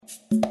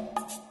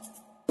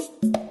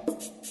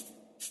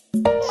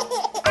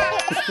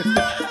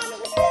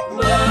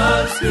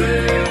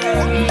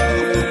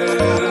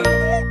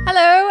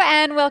Hello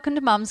and welcome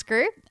to Mum's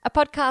Group, a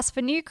podcast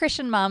for new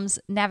Christian mums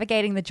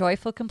navigating the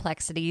joyful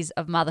complexities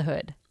of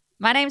motherhood.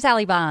 My name's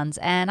Ali Barnes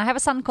and I have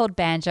a son called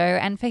Banjo,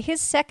 and for his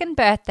second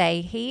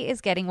birthday, he is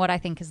getting what I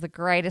think is the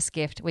greatest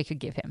gift we could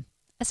give him,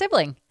 a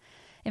sibling.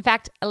 In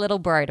fact, a little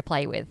bro to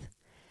play with.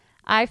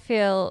 I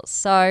feel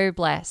so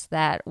blessed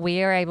that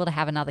we are able to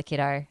have another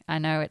kiddo. I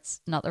know it's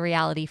not the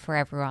reality for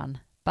everyone,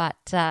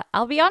 but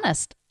I'll be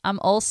honest, I'm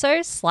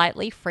also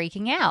slightly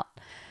freaking out.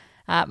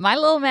 My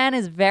little man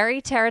is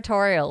very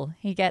territorial.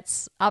 He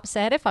gets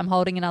upset if I'm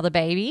holding another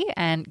baby,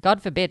 and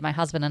God forbid my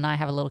husband and I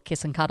have a little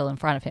kiss and cuddle in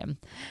front of him.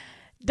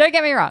 Don't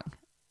get me wrong,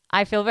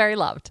 I feel very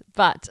loved,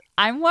 but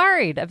I'm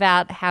worried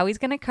about how he's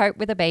going to cope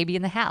with a baby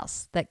in the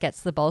house that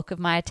gets the bulk of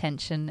my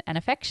attention and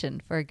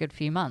affection for a good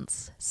few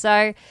months.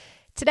 So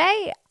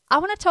today, I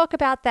want to talk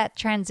about that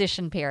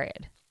transition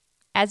period.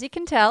 As you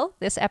can tell,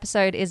 this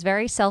episode is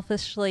very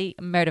selfishly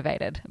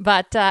motivated,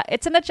 but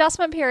it's an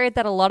adjustment period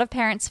that a lot of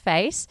parents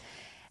face.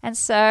 And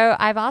so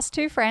I've asked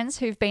two friends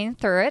who've been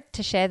through it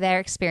to share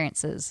their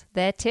experiences,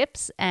 their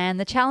tips, and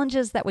the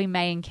challenges that we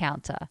may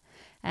encounter.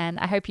 And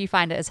I hope you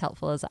find it as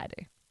helpful as I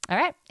do. All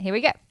right, here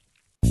we go.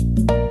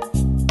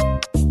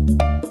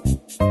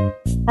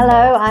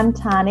 Hello, I'm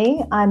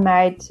Tani. I'm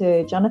married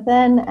to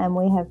Jonathan and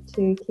we have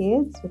two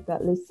kids. We've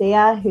got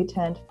Lucia, who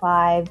turned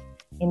 5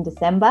 in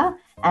December,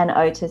 and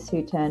Otis,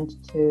 who turned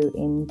 2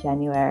 in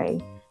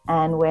January.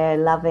 And we're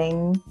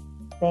loving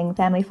being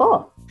family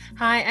 4.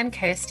 Hi, I'm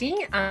Kirsty.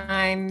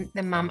 I'm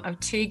the mum of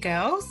 2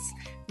 girls.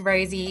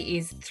 Rosie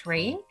is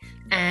 3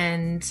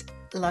 and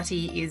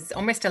Lottie is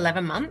almost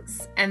 11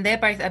 months, and they're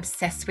both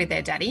obsessed with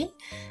their daddy,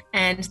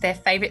 and their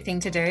favourite thing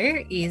to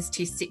do is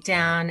to sit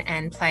down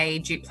and play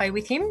Duplo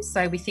with him.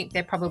 So we think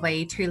they're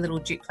probably 2 little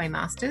Duplo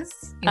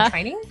masters in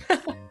training.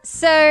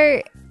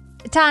 So,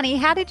 Tani,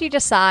 how did you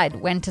decide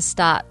when to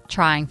start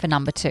trying for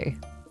number 2?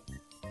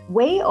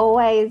 We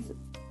always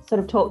sort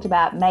of talked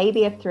about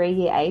maybe a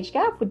 3-year age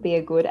gap would be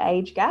a good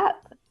age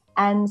gap.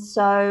 And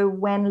so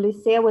when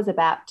Lucia was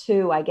about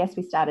 2, I guess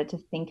we started to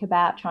think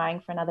about trying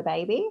for another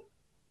baby.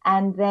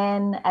 And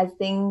then as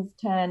things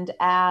turned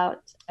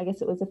out, I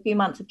guess it was a few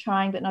months of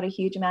trying, but not a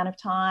huge amount of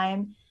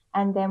time.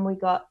 And then we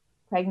got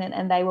pregnant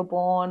and they were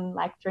born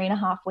like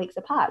 3.5 weeks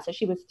apart. So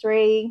she was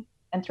 3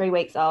 and 3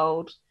 weeks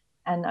old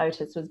and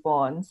Otis was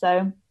born.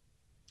 So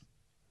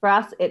for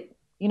us, it,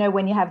 you know,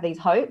 when you have these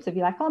hopes of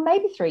you're like, oh,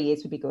 maybe 3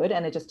 years would be good.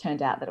 And it just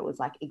turned out that it was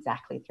like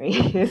exactly 3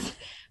 years,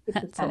 which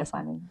was kind of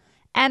funny.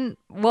 And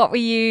what were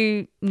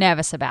you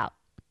nervous about?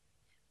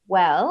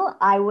 Well,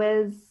 I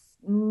was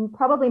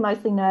probably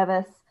mostly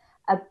nervous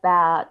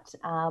about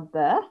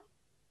birth.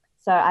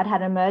 So I'd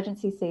had an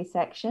emergency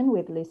C-section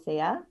with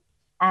Lucia.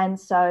 And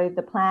so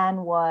the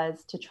plan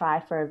was to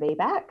try for a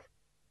VBAC.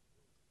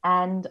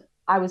 And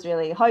I was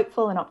really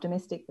hopeful and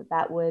optimistic that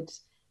that would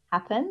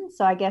happen.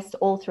 So I guess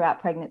all throughout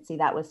pregnancy,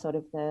 that was sort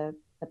of the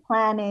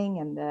planning,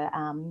 and the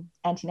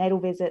antenatal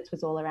visits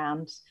was all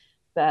around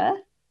birth.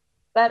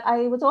 But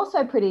I was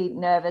also pretty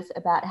nervous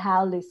about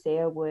how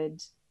Lucia would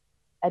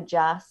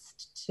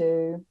adjust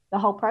to the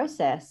whole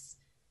process.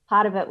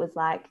 Part of it was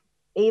like,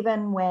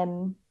 even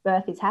when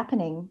birth is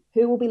happening,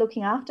 who will be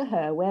looking after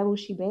her? Where will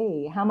she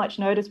be? How much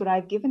notice would I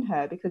have given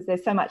her? Because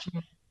there's so much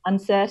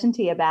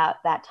uncertainty about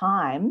that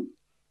time.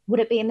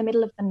 Would it be in the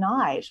middle of the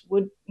night?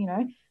 Would, you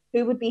know,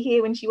 who would be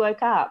here when she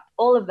woke up?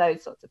 All of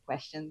those sorts of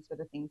questions were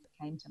the things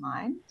that came to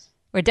mind.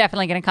 We're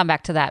definitely going to come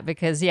back to that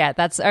because, yeah,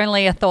 that's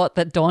only a thought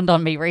that dawned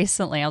on me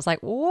recently. I was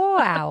like,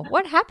 wow,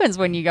 what happens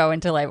when you go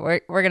into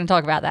labor? We're going to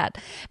talk about that.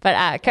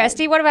 But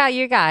Kirsty, what about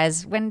you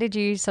guys? When did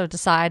you sort of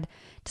decide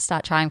to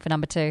start trying for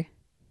number 2?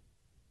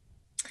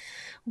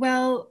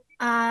 Well,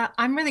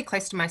 I'm really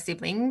close to my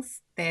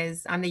siblings.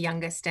 I'm the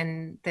youngest,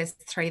 and there's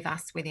 3 of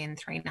us within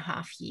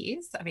 3.5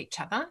 years of each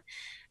other.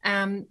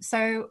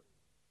 So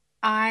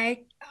I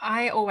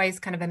always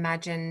kind of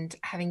imagined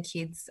having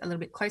kids a little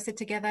bit closer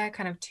together,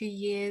 kind of 2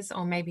 years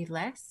or maybe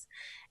less.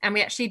 And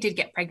we actually did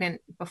get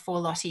pregnant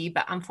before Lottie,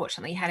 but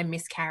unfortunately had a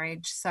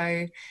miscarriage.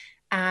 So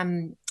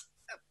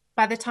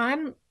by the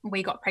time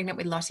we got pregnant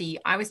with Lottie,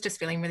 I was just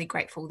feeling really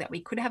grateful that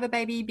we could have a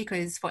baby,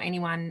 because for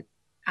anyone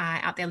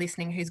out there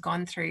listening who's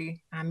gone through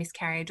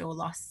miscarriage or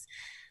loss,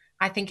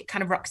 I think it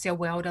kind of rocks your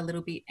world a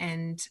little bit,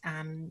 and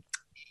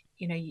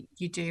you know,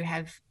 you do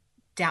have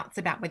doubts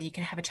about whether you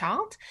can have a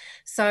child.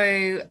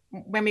 So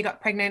when we got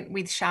pregnant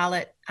with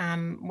Charlotte,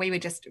 we were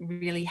just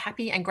really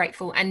happy and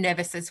grateful and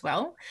nervous as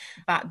well.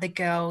 But the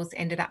girls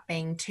ended up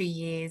being 2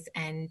 years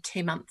and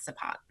 2 months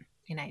apart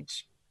in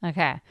age.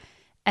 Okay.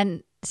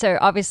 And so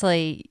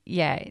obviously,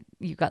 yeah,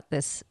 you've got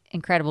this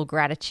incredible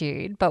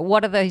gratitude, but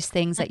what are those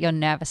things that you're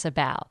nervous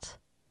about?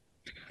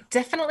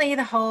 Definitely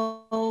the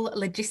whole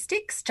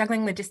logistics,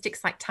 juggling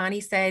logistics, like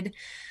Tani said,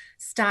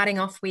 starting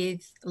off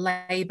with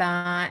labour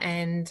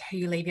and who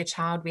you leave your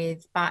child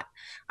with. But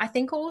I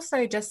think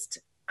also just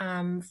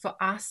for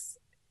us,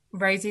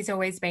 Rosie's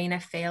always been a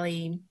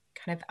fairly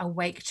kind of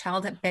awake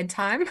child at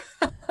bedtime.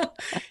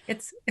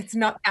 It's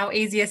not our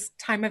easiest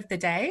time of the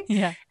day.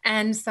 Yeah.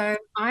 And so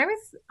I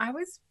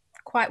was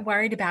quite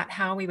worried about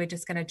how we were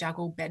just going to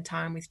juggle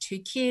bedtime with two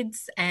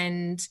kids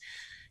and,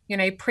 you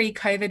know,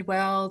 pre-COVID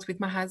world with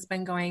my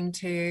husband going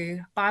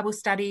to Bible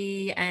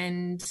study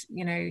and,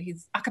 you know,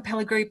 his a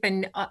cappella group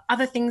and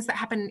other things that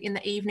happen in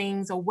the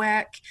evenings or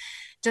work,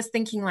 just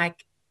thinking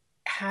like,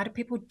 how do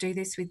people do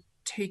this with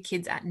two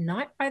kids at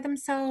night by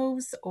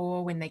themselves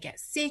or when they get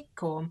sick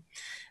or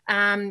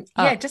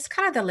just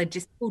kind of the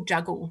logistical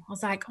juggle. I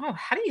was like, oh,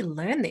 how do you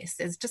learn this?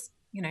 It's just,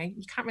 you know,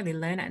 you can't really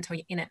learn it until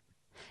you're in it.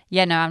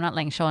 Yeah, no, I'm not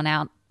letting Sean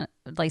out,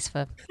 at least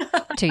for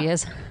 2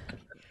 years.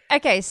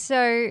 Okay,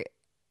 so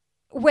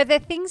were there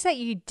things that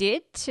you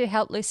did to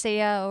help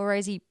Lucia or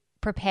Rosie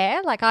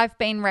prepare? Like I've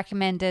been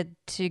recommended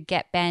to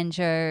get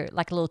Banjo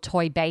like a little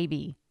toy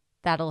baby.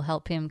 That'll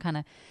help him kind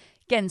of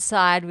get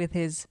inside with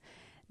his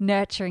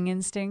nurturing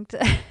instinct.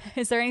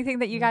 Is there anything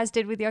that you guys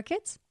did with your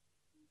kids?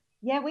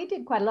 Yeah, we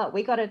did quite a lot.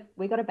 We got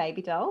a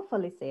baby doll for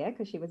Lucia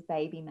because she was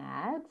baby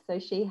mad. So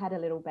she had a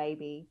little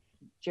baby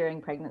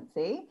during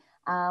pregnancy.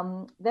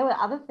 There were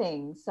other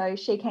things. So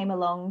she came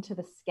along to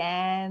the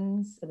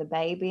scans for the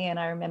baby. And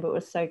I remember it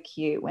was so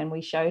cute when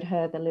we showed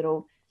her the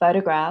little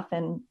photograph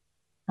and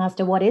asked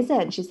her, what is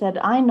it? And she said,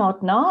 I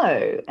not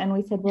know. And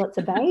we said, well, it's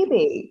a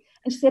baby.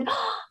 And she said,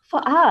 oh,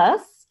 for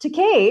us to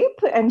keep.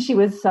 And she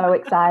was so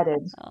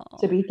excited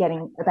to be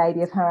getting a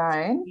baby of her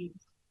own.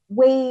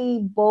 We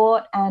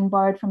bought and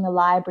borrowed from the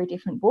library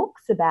different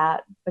books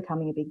about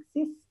becoming a big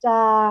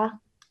sister.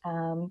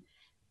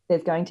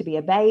 There's Going to Be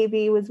a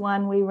Baby was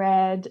one we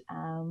read.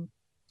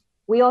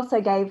 We also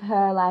gave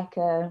her like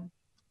a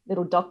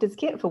little doctor's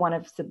kit for one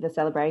of the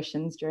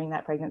celebrations during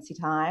that pregnancy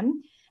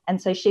time. And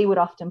so she would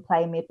often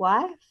play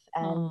midwife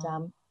and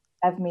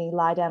have me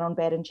lie down on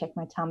bed and check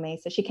my tummy.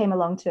 So she came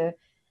along to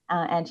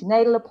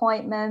antenatal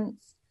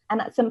appointments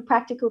and some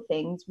practical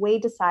things. We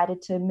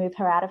decided to move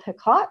her out of her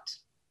cot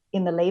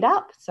in the lead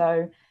up.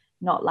 So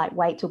not like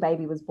wait till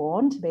baby was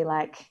born to be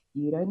like,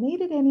 you don't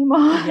need it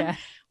anymore. Yeah.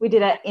 We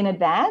did it in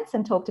advance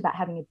and talked about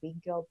having a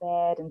big girl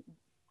bed and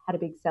had a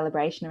big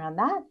celebration around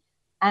that.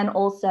 And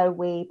also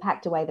we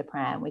packed away the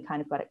pram. We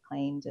kind of got it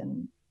cleaned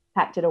and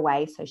packed it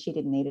away so she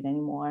didn't need it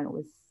anymore. And it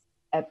was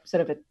a sort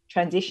of a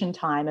transition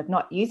time of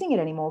not using it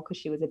anymore because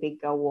she was a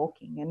big girl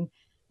walking and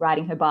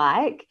riding her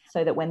bike,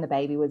 so that when the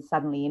baby was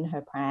suddenly in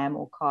her pram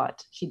or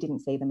cot, she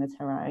didn't see them as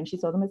her own. She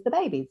saw them as the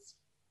baby's.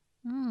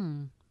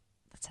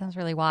 That sounds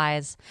really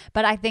wise.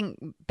 But I think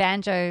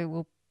Banjo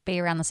will be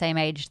around the same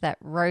age that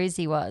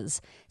Rosie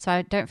was. So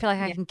I don't feel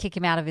like I can kick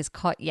him out of his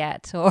cot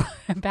yet or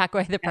back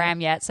away the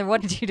pram yet. So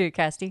what did you do,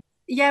 Kirsty?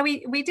 Yeah,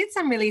 we did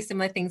some really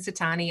similar things to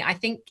Tani. I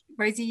think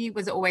Rosie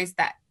was always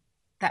that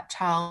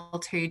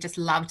child who just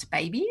loved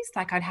babies.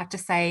 Like I'd have to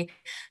say,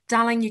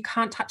 darling, you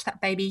can't touch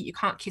that baby. You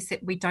can't kiss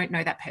it. We don't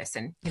know that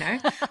person, you know,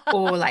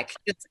 or like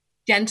just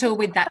gentle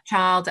with that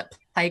child at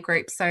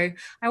playgroup. So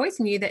I always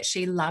knew that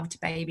she loved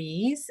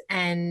babies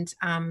and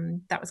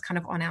that was kind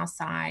of on our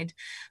side.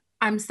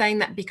 I'm saying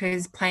that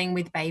because playing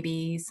with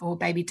babies or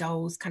baby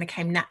dolls kind of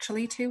came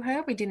naturally to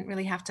her. We didn't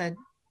really have to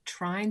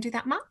try and do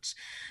that much.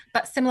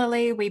 But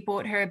similarly, we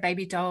bought her a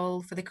baby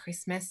doll for the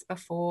Christmas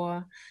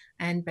before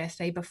and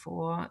birthday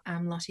before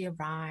Lottie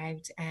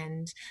arrived,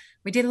 and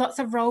we did lots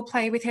of role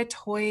play with her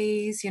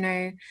toys. You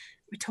know,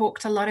 we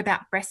talked a lot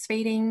about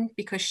breastfeeding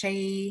because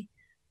she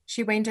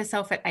weaned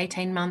herself at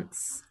 18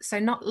 months, so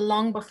not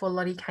long before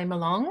Lottie came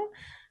along,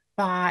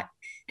 but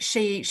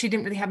she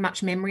didn't really have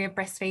much memory of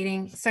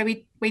breastfeeding. So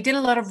we did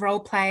a lot of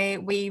role play.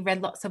 We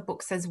read lots of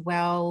books as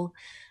well.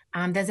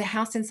 There's a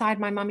House Inside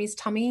My Mummy's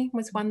Tummy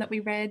was one that we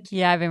read.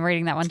 Yeah, I've been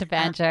reading that one to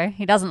Banjo.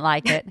 He doesn't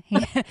like it.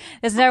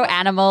 There's no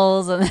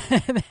animals and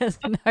there's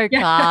no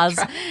cars.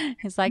 Right.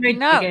 He's like,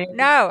 no.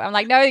 I'm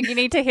like, no, you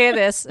need to hear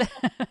this.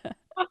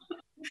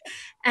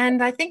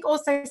 And I think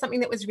also something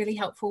that was really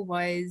helpful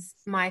was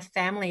my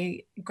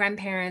family,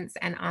 grandparents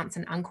and aunts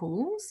and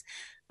uncles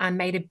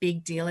made a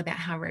big deal about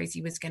how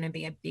Rosie was going to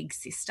be a big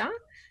sister.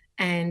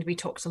 And we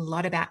talked a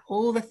lot about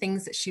all the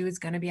things that she was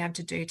going to be able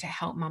to do to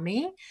help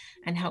mummy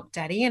and help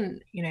daddy.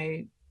 And, you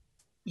know,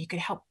 you could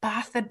help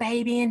bath the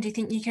baby, and do you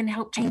think you can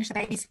help change the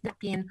baby's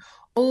nappy and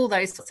all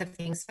those sorts of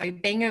things. So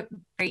being a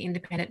very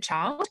independent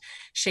child,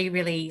 she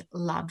really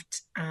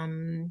loved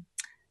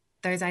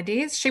those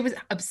ideas. She was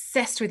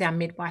obsessed with our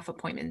midwife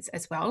appointments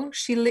as well.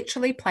 She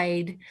literally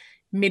played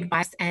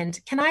midwife and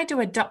can I do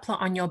a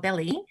Doppler on your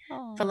belly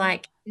for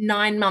like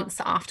 9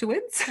 months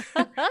afterwards.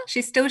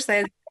 She still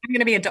says, I'm going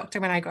to be a doctor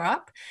when I grow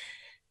up.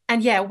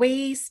 And yeah,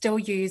 we still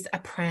use a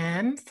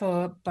pram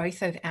for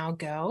both of our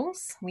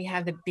girls. We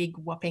have the big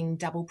whopping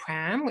double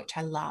pram, which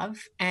I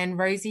love. And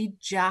Rosie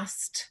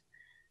just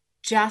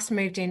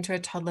moved into a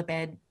toddler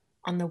bed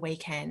on the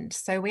weekend.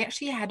 So we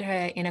actually had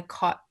her in a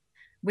cot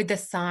with the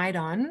side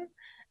on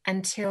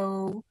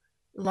until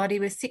Lottie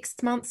was 6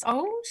 months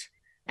old.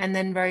 And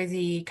then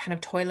Rosie kind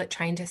of toilet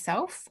trained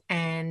herself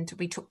and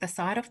we took the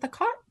side off the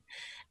cot.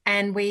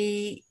 And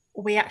we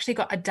actually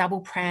got a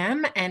double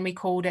pram and we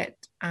called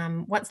it,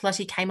 once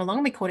Lottie came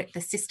along, we called it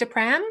the sister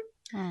pram.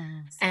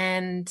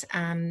 And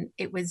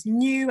it was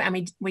new,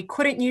 and we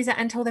couldn't use it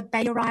until the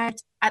baby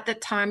arrived. At the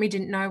time, we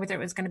didn't know whether it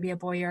was going to be a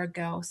boy or a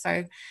girl.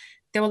 So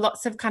there were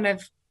lots of kind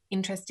of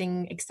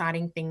interesting,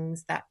 exciting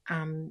things that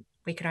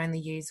we could only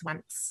use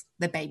once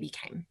the baby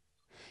came.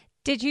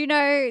 Did you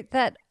know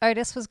that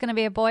Otis was going to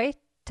be a boy,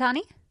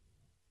 Tani?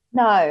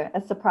 No,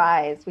 a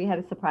surprise. We had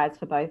a surprise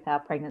for both our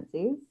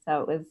pregnancies.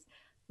 So it was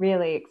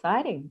really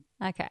exciting.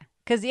 Okay.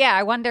 Because, yeah,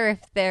 I wonder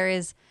if there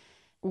is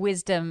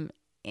wisdom.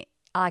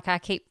 Like, I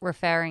keep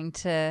referring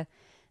to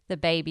the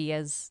baby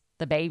as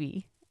the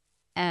baby.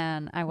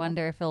 And I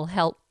wonder if it'll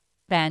help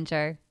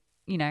Banjo,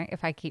 you know,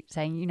 if I keep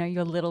saying, you know,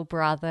 your little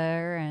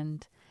brother,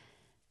 and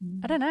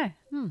I don't know.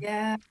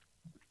 Yeah.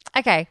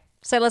 Okay.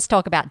 So let's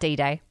talk about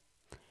D-Day.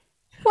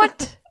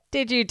 What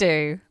did you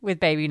do with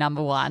baby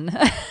number one?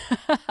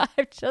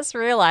 I've just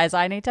realized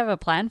I need to have a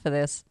plan for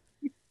this.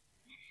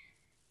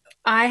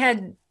 I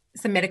had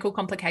some medical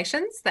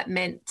complications that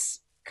meant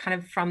kind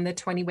of from the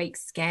 20-week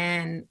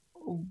scan,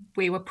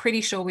 we were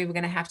pretty sure we were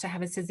going to have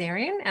a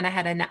cesarean, and I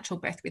had a natural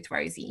birth with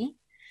Rosie.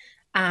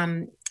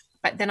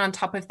 But then on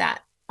top of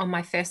that, on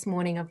my first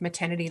morning of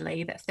maternity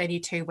leave at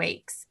 32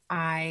 weeks,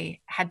 I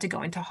had to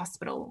go into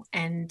hospital.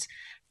 And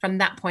from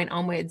that point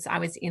onwards, I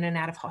was in and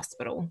out of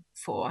hospital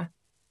for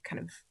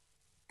kind of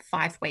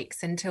 5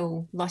 weeks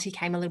until Lottie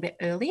came a little bit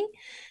early.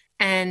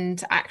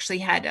 And I actually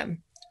had a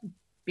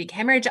big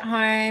hemorrhage at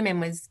home and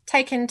was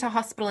taken to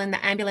hospital in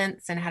the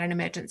ambulance and had an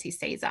emergency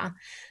Caesar.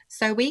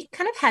 So we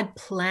kind of had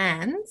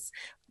plans,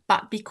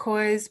 but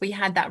because we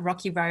had that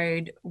rocky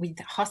road with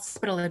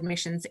hospital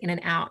admissions in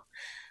and out,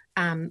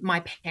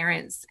 my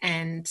parents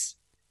and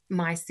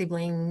my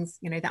siblings,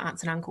 you know, the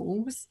aunts and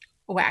uncles,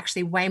 were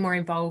actually way more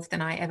involved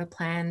than I ever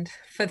planned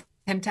for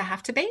them to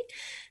have to be.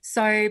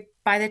 So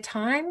by the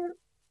time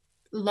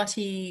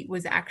Lottie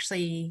was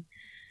actually,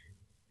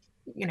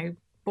 you know,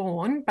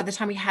 born, by the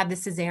time we had the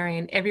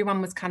cesarean,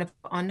 everyone was kind of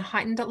on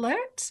heightened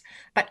alert.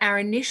 But our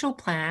initial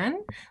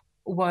plan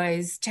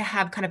was to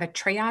have kind of a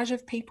triage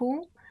of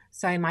people.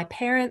 So my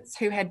parents,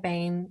 who had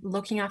been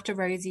looking after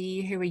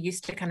Rosie, who were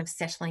used to kind of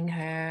settling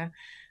her,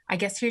 I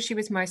guess who she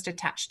was most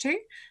attached to,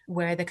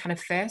 were the kind of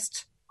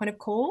first point of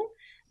call.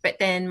 But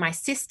then my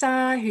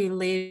sister, who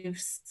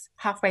lives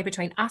halfway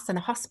between us and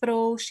the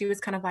hospital, she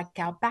was kind of like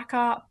our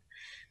backup.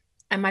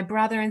 And my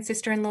brother and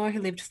sister-in-law, who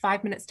lived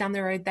 5 minutes down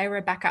the road, they were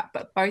a backup,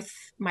 but both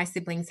my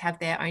siblings have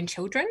their own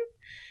children.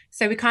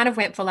 So we kind of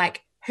went for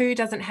like, who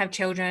doesn't have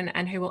children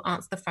and who will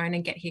answer the phone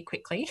and get here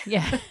quickly.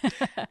 Yeah.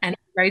 And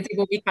Rosie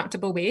will be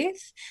comfortable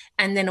with.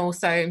 And then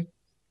also,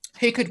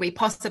 who could we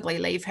possibly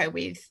leave her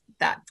with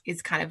that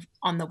is kind of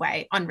on the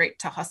way, en route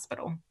to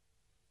hospital.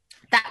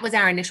 That was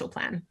our initial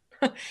plan.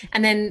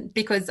 And then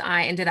because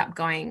I ended up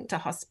going to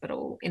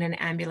hospital in an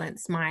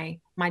ambulance, my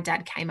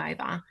dad came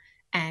over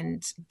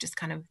and just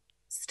kind of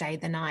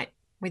stayed the night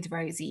with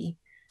Rosie,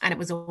 and it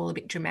was all a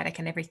bit dramatic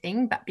and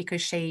everything, but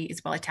because she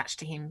is well attached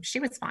to him,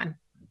 she was fine.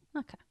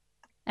 Okay.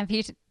 And for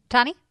you,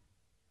 Tani?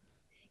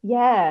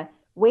 Yeah,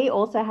 we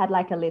also had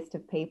like a list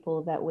of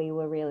people that we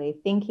were really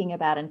thinking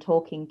about and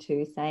talking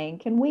to, saying,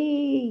 can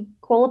we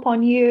call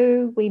upon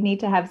you? We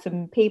need to have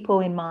some people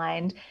in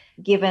mind,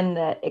 given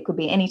that it could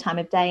be any time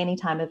of day, any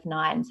time of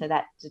night. And so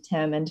that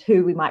determined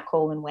who we might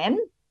call and when.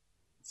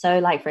 So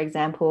like, for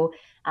example,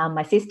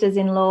 my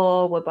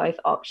sisters-in-law were both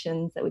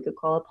options that we could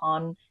call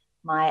upon.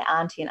 My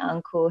auntie and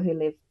uncle who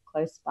live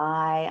close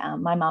by.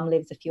 My mum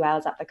lives a few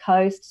hours up the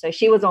coast. So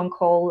she was on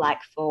call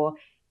like for,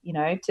 you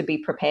know, to be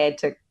prepared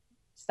to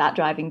start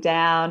driving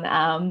down.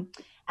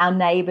 Our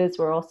neighbours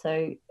were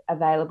also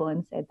available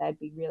and said they'd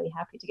be really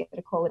happy to get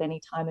a call at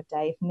any time of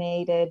day if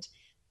needed.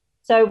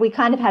 So we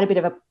kind of had a bit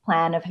of a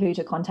plan of who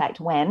to contact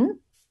when.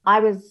 I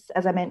was,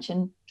 as I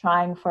mentioned,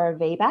 trying for a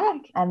VBAC,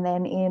 and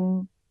then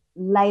in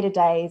later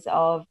days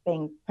of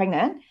being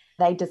pregnant,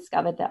 they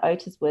discovered that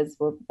Otis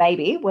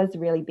baby was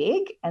really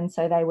big, and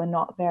so they were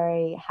not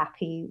very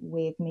happy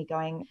with me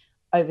going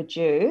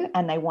overdue,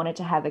 and they wanted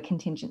to have a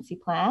contingency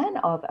plan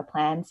of a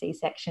planned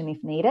C-section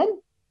if needed,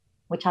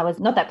 which I was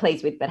not that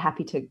pleased with, but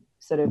happy to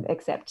sort of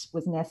accept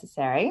was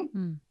necessary.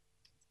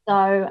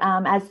 So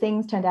as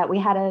things turned out, we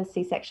had a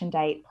C-section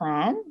date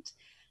planned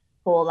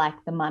for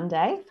like the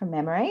Monday from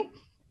memory.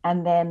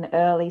 And then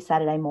early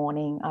Saturday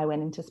morning, I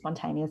went into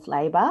spontaneous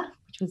labour,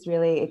 which was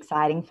really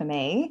exciting for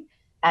me.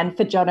 And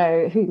for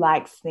Jono, who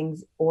likes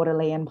things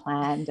orderly and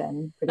planned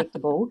and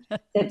predictable,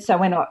 said, so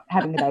we're not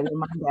having the baby on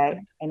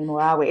Monday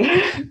anymore, are we?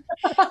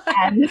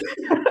 and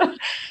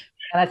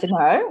I said,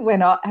 no, we're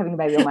not having the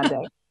baby on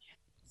Monday.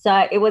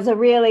 So it was a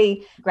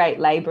really great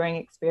labouring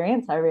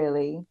experience. I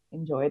really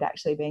enjoyed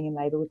actually being in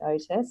labour with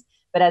Otis.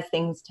 But as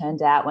things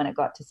turned out, when it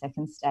got to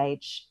second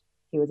stage,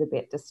 he was a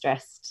bit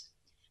distressed,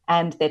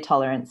 and their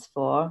tolerance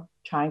for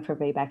trying for a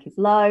VBAC is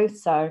low.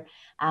 So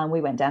we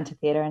went down to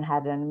theatre and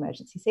had an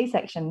emergency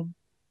C-section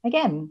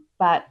again.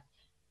 But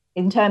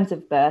in terms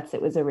of births,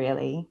 it was a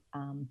really,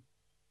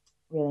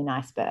 really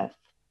nice birth.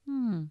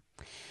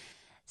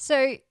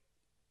 So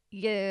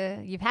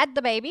you've had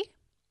the baby.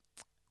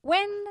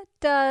 When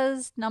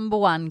does number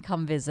one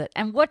come visit,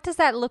 and what does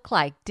that look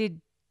like? Did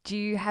do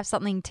you have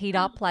something teed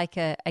up, like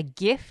a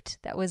gift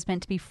that was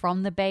meant to be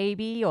from the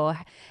baby? Or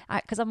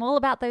because I'm all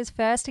about those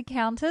first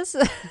encounters.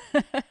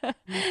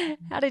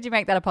 How did you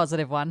make that a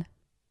positive one?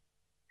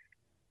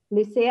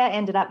 Lucia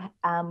ended up,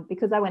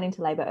 because I went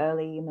into labour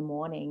early in the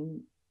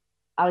morning,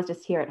 I was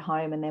just here at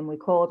home, and then we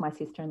called my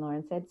sister-in-law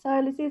and said, so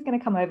Lucia's going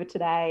to come over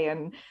today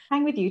and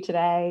hang with you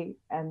today.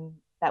 And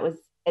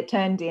it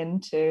turned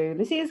into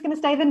Lucia's going to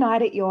stay the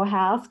night at your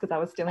house, because I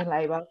was still in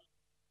labour.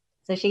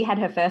 So she had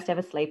her first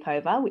ever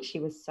sleepover, which she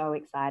was so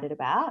excited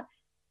about.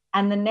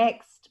 And the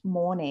next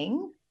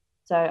morning,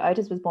 so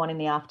Otis was born in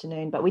the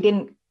afternoon, but we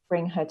didn't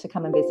bring her to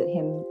come and visit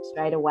him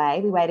straight away.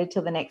 We waited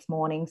till the next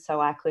morning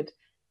so I could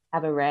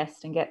have a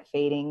rest and get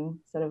feeding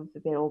sort of a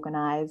bit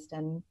organised.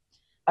 And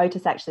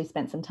Otis actually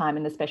spent some time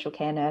in the special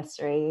care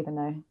nursery, even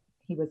though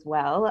he was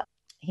well.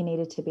 He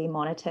needed to be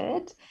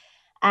monitored.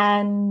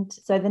 And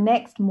so the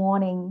next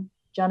morning,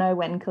 Jono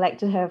went and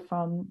collected her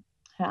from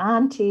her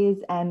aunties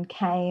and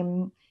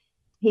came.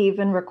 He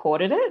even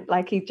recorded it.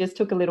 Like, he just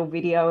took a little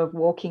video of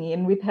walking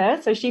in with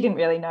her. So she didn't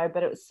really know,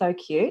 but it was so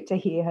cute to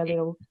hear her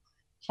little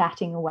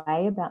chatting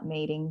away about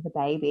meeting the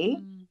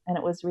baby. And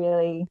it was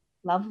really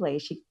lovely.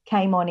 She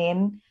came on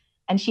in,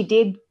 and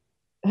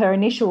her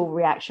initial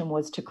reaction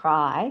was to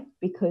cry,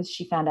 because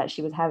she found out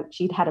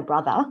she'd had a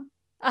brother.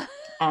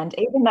 And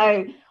even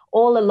though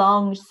all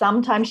along,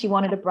 sometimes she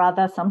wanted a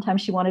brother, sometimes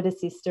she wanted a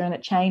sister, and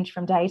it changed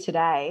from day to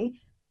day,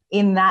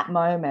 in that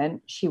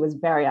moment, she was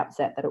very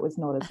upset that it was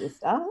not a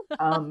sister.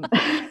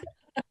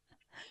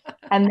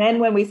 And then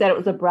when we said it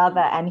was a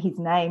brother and his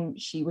name,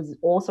 she was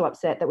also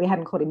upset that we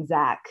hadn't called him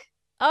Zach,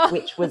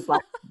 which was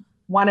like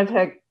one of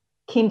her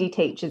kindy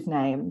teacher's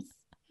names.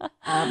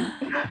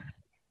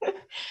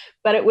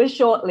 But it was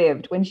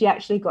short-lived. When she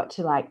actually got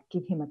to like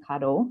give him a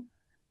cuddle,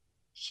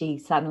 she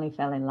suddenly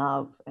fell in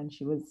love, and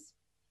it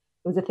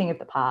was a thing of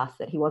the past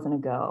that he wasn't a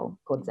girl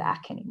called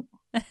Zach anymore.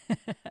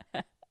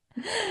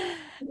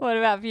 What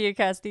about for you,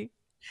 Kirsty?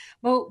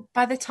 Well,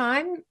 by the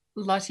time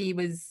Lottie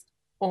was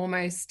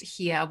almost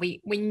here, we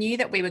knew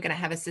that we were going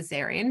to have a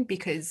cesarean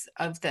because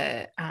of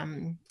I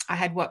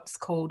had what's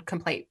called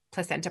complete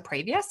placenta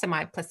previa. So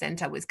my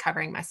placenta was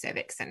covering my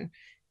cervix, and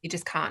you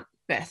just can't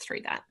birth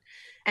through that.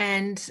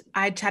 And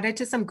I chatted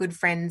to some good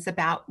friends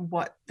about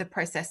what the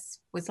process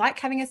was like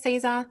having a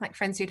Caesar, like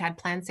friends who'd had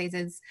planned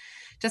Caesars,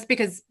 just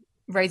because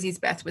Rosie's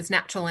birth was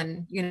natural,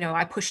 and,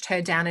 I pushed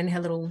her down in her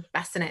little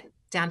bassinet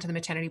down to the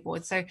maternity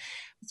ward. So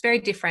it's very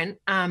different.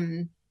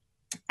 And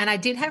I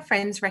did have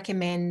friends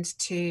recommend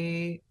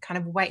to kind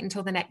of wait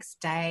until the next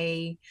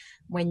day,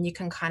 when you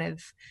can kind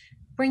of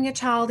bring your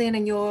child in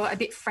and you're a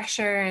bit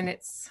fresher, and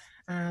it's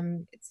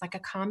like a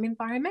calm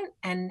environment,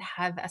 and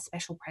have a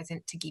special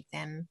present to give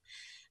them.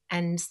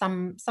 And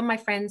some of my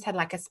friends had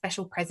like a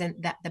special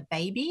present that the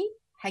baby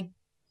had,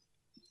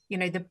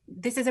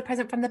 this is a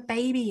present from the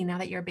baby now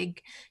that you're a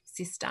big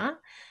sister.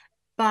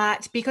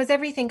 But because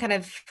everything kind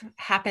of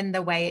happened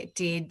the way it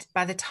did,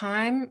 by the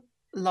time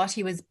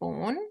Lottie was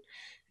born,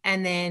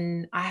 and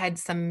then I had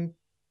some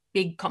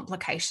big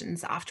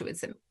complications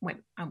afterwards that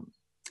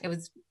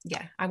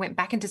I went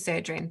back into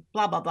surgery and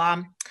blah, blah,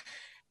 blah.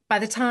 By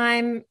the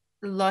time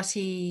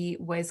Lottie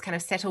was kind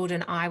of settled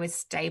and I was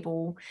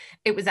stable,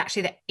 it was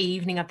actually the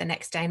evening of the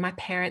next day, and my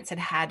parents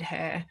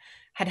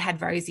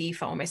had Rosie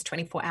for almost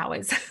 24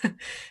 hours.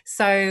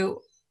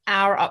 So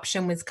our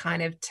option was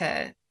kind of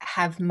to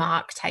have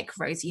Mark take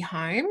Rosie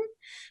home.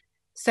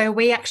 So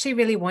we actually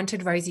really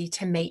wanted Rosie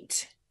to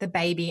meet the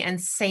baby and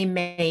see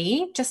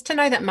me, just to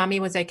know that mummy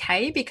was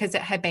okay, because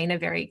it had been a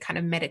very kind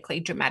of medically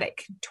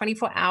dramatic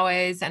 24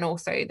 hours, and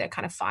also the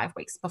kind of 5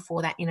 weeks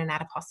before that in and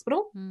out of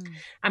hospital.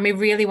 And we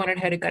really wanted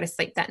her to go to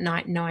sleep that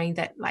night knowing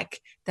that,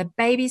 like, the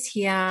baby's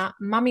here,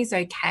 mummy's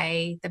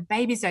okay, the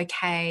baby's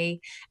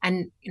okay,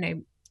 and,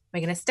 we're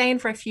going to stay in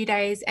for a few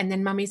days, and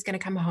then mummy's going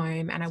to come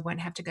home and I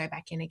won't have to go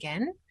back in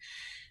again.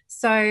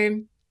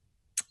 So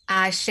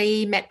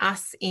she met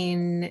us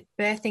in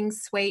birthing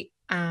suite,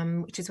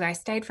 which is where I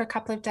stayed for a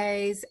couple of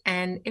days,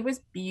 and it was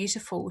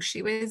beautiful.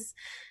 She was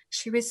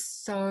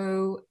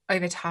so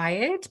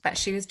overtired, but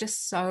she was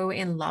just so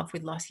in love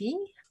with Lottie,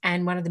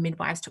 and one of the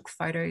midwives took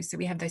photos. So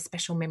we have those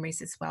special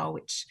memories as well,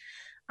 which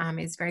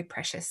is very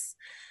precious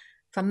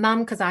for mum,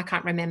 because I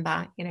can't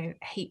remember,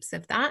 heaps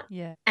of that.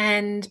 Yeah.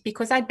 And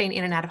because I'd been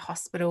in and out of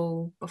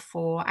hospital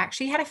before, I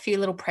actually had a few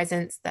little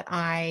presents that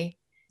I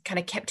kind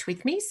of kept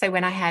with me. So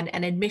when I had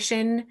an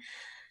admission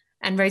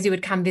and Rosie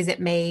would come visit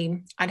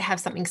me, I'd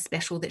have something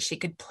special that she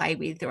could play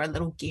with, or a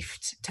little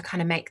gift to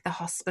kind of make the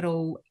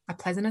hospital a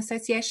pleasant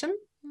association.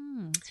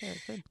 That's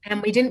very good.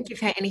 And we didn't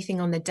give her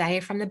anything on the day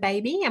from the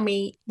baby. And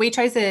we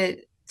chose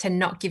to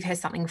not give her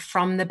something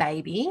from the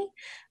baby,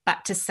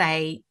 but to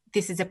say,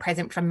 this is a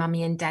present from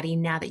mummy and daddy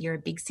now that you're a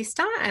big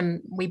sister.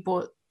 And we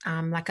bought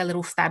like a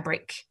little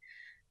fabric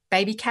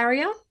baby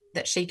carrier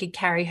that she could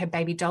carry her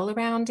baby doll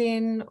around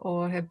in,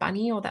 or her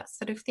bunny, or that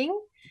sort of thing.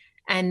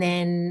 And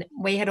then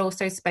we had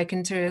also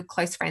spoken to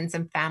close friends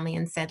and family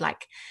and said,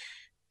 like,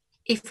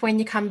 if when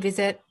you come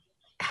visit,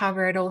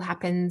 however it all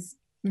happens,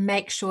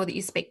 make sure that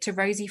you speak to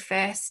Rosie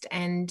first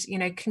and,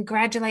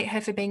 congratulate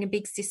her for being a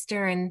big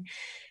sister, and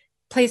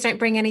please don't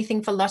bring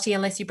anything for Lottie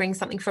unless you bring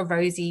something for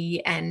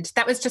Rosie. And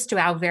that was just to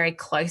our very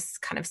close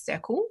kind of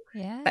circle.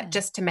 Yeah. But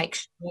just to make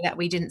sure that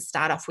we didn't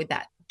start off with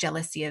that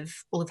jealousy of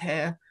all of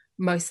her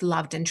most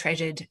loved and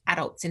treasured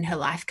adults in her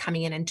life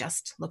coming in and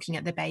just looking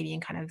at the baby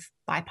and kind of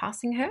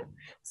bypassing her.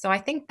 So I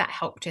think that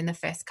helped in the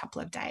first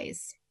couple of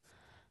days.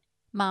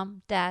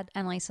 Mum, Dad,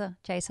 and Lisa,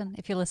 Jason,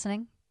 if you're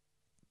listening,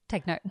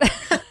 take note.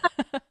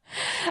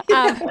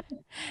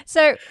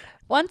 So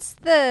once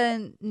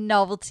the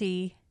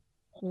novelty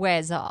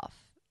wears off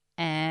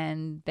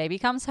and baby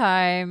comes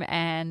home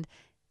and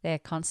they're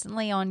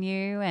constantly on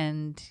you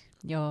and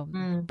you're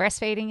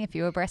breastfeeding if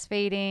you were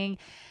breastfeeding,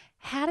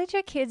 how did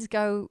your kids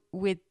go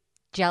with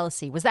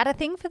jealousy? Was that a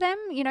thing for them,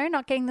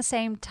 not getting the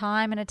same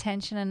time and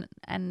attention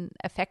and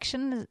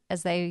affection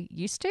as they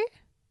used to?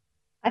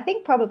 I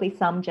think probably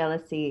some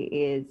jealousy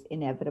is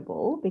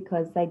inevitable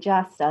because they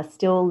just are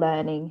still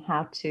learning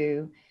how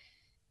to,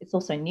 it's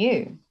also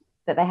new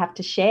that they have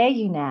to share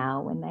you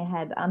now when they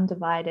had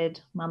undivided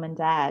mum and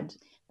dad.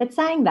 But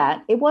saying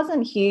that, it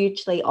wasn't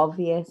hugely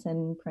obvious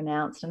and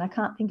pronounced, and I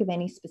can't think of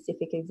any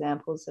specific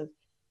examples of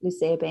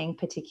Lucia being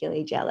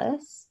particularly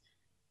jealous.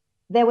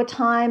 There were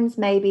times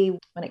maybe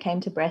when it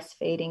came to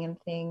breastfeeding and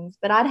things,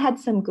 but I'd had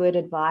some good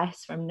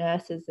advice from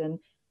nurses and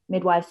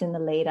midwives in the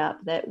lead up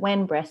that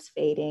when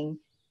breastfeeding,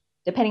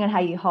 depending on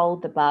how you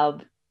hold the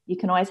bub, you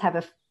can always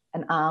have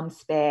an arm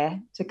spare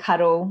to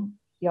cuddle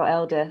your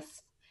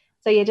eldest.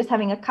 So you're just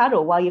having a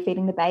cuddle while you're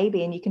feeding the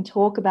baby, and you can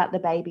talk about the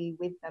baby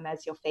with them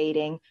as you're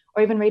feeding,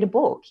 or even read a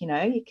book.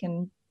 You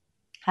can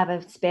have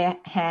a spare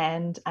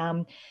hand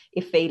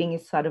if feeding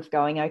is sort of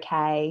going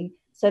okay.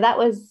 So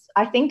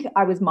I think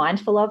I was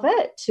mindful of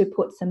it to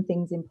put some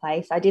things in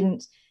place. I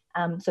didn't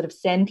sort of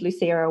send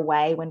Lucia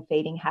away when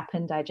feeding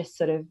happened. I just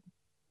sort of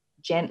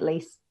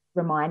gently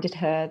reminded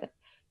her that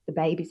the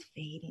baby's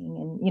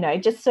feeding,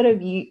 and, just sort of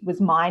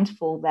was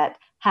mindful that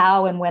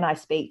how and when I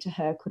speak to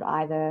her could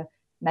either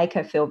make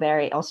her feel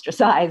very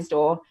ostracized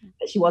or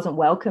that she wasn't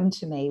welcome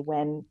to me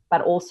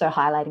but also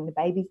highlighting the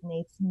baby's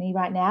needs to me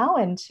right now,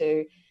 and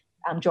to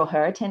draw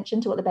her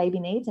attention to what the baby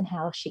needs and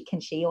how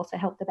she also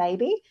help the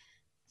baby.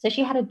 So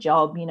she had a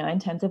job, in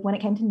terms of when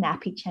it came to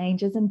nappy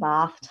changes and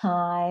bath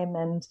time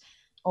and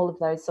all of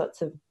those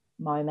sorts of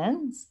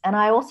moments. And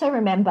I also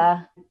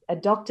remember a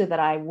doctor that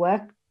I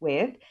worked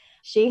with,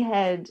 she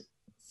had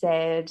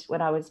said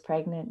when I was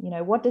pregnant,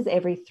 what does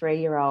every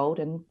 3-year-old,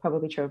 and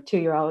probably true of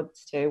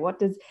 2-year-olds too, what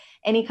does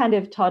any kind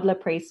of toddler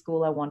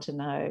preschooler want to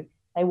know?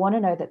 They want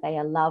to know that they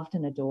are loved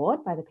and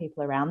adored by the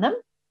people around them.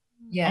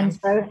 Yeah. And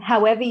so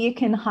however you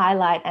can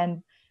highlight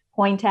and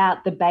point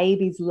out the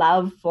baby's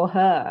love for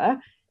her,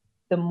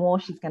 the more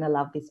she's going to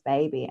love this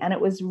baby. And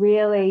it was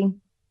really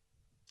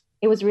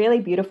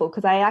beautiful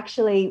because I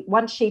actually,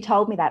 once she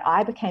told me that,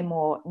 I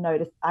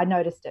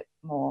noticed it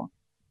more,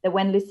 that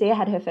when Lucia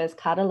had her first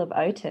cuddle of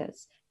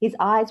Otis, his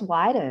eyes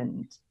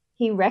widened.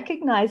 He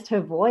recognized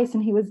her voice,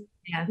 and he was,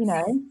 yes.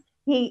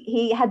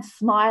 He had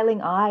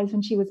smiling eyes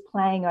when she was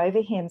playing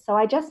over him. So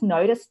I just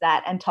noticed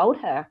that and told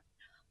her,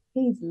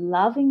 he's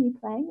loving you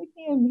playing with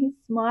him. He's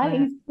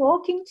smiling, he's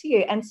talking to you.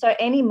 And so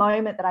any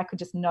moment that I could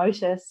just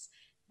notice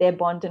their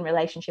bond and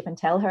relationship and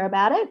tell her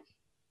about it,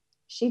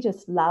 she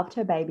just loved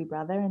her baby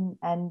brother.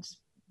 And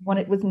when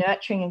it was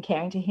nurturing and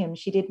caring to him,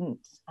 she didn't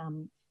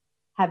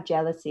have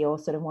jealousy or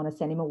sort of want to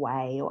send him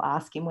away or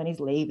ask him when he's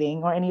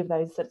leaving or any of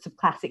those sorts of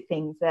classic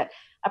things that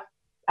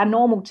are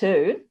normal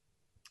too,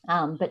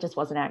 but just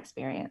wasn't our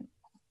experience.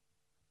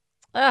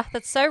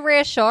 That's so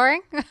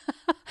reassuring.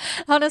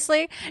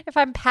 Honestly, if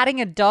I'm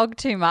patting a dog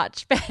too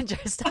much, Banjo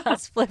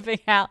starts flipping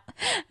out.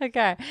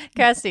 Okay,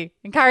 Kirsty,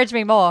 encourage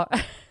me more.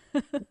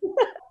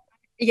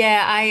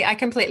 Yeah, I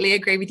completely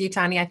agree with you,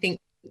 Tani. I think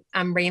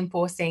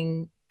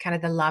reinforcing kind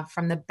of the love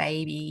from the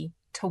baby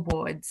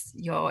towards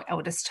your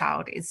eldest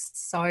child is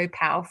so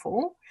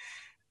powerful.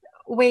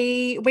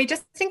 We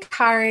just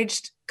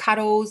encouraged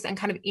cuddles and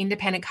kind of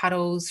independent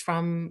cuddles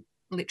from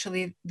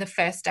literally the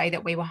first day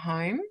that we were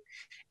home,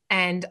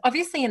 and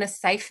obviously in a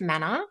safe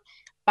manner,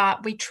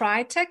 but we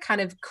tried to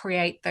kind of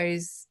create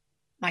those,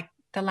 like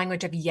the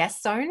language of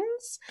yes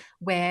zones,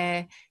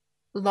 where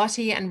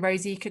Lottie and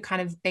Rosie could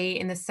kind of be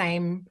in the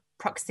same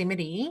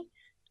proximity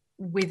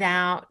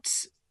without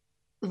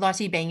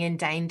Lottie being in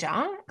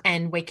danger,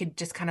 and we could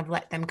just kind of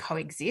let them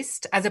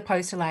coexist, as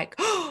opposed to like,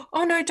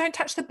 oh no, don't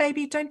touch the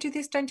baby, don't do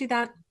this, don't do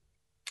that.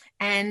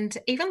 And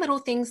even little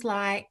things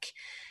like,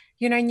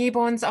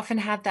 newborns often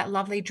have that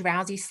lovely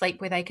drowsy sleep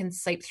where they can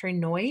sleep through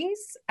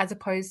noise, as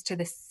opposed to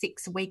the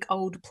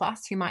 6-week-old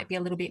plus who might be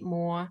a little bit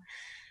more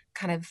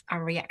kind of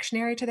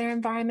reactionary to their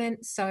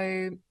environment.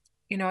 So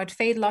I'd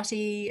feed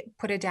Lottie,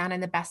 put her down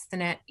in the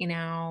bassinet in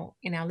our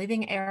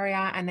living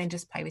area, and then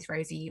just play with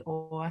Rosie.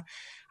 Or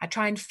I'd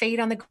try and feed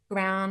on the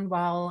ground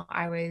while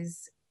I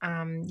was,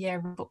 a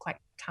book like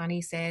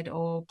Tani said,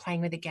 or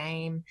playing with a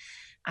game.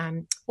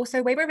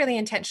 Also, we were really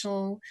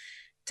intentional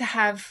to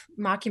have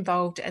Mark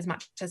involved as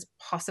much as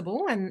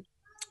possible, and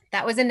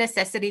that was a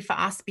necessity for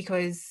us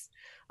because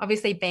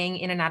obviously being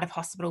in and out of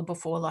hospital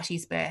before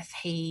Lottie's birth,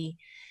 he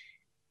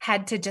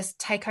had to just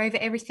take over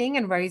everything,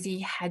 and Rosie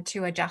had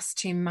to adjust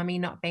to mummy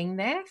not being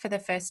there for the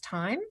first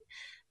time.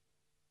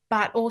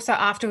 But also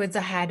afterwards,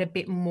 I had a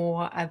bit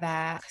more of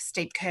a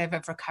steep curve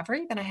of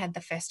recovery than I had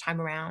the first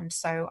time around.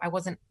 So I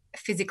wasn't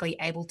physically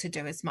able to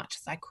do as much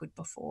as I could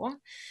before.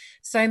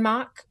 So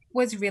Mark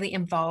was really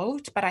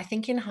involved, but I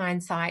think in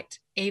hindsight,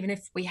 even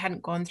if we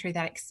hadn't gone through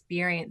that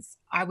experience,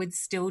 I would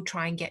still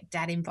try and get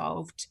Dad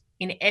involved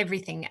in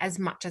everything as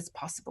much as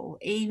possible,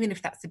 even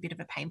if that's a bit of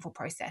a painful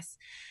process.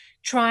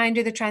 Try and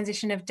do the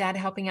transition of Dad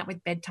helping out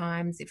with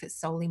bedtimes if it's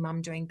solely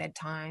mum doing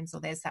bedtimes, or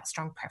there's that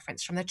strong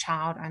preference from the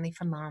child only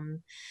for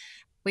mum.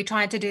 We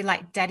tried to do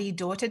like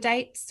daddy-daughter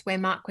dates where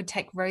Mark would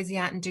take Rosie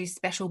out and do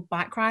special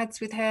bike rides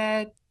with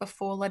her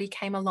before Lottie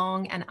came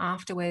along and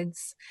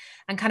afterwards,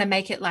 and kind of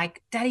make it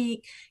like,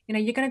 Daddy, you know,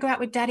 you're going to go out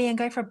with Daddy and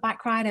go for a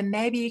bike ride, and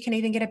maybe you can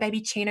even get a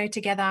baby Chino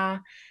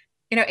together.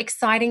 You know,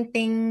 exciting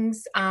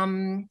things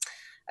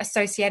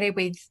associated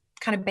with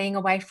kind of being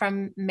away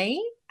from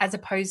me, as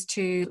opposed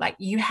to like,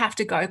 you have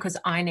to go because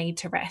I need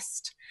to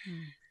rest.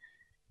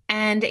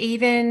 And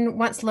even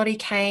once Lottie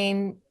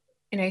came,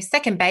 you know,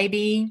 second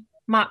baby,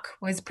 Mark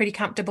was pretty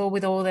comfortable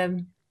with all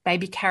the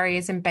baby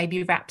carriers and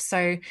baby wraps.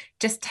 So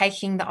just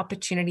taking the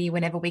opportunity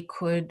whenever we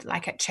could,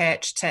 like at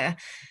church, to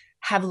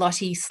have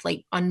Lottie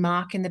sleep on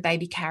Mark in the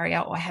baby carrier,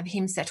 or have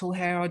him settle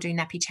her or do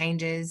nappy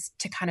changes,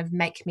 to kind of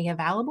make me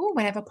available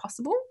whenever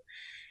possible.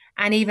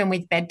 And even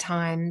with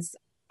bedtimes,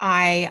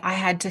 I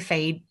had to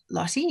feed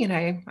Lottie. You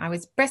know, I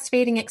was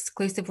breastfeeding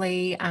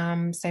exclusively,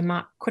 so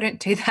Mark couldn't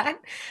do that.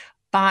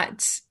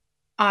 But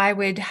I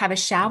would have a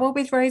shower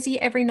with Rosie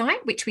every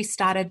night, which we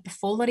started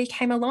before Lottie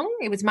came along.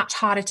 It was much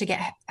harder to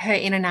get her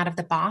in and out of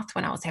the bath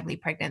when I was heavily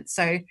pregnant.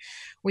 So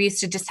we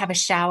used to just have a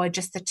shower,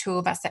 just the two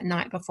of us at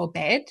night before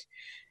bed.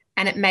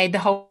 And it made the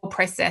whole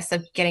process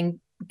of getting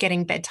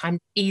bedtime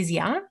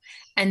easier.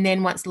 And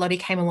then once Lottie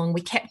came along,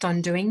 we kept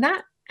on doing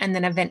that. And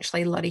then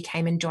eventually Lottie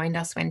came and joined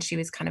us when she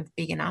was kind of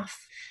big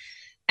enough.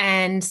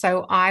 And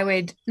so I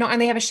would not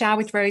only have a shower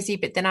with Rosie,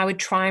 but then I would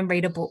try and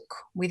read a book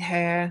with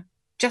her,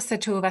 just the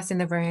two of us in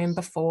the room,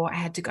 before I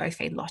had to go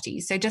feed Lottie.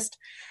 So just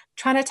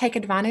trying to take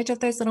advantage of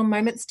those little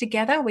moments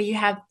together where you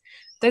have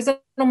those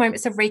little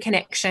moments of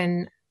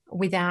reconnection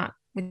without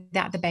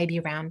the baby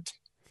around.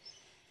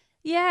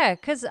 Yeah,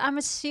 because I'm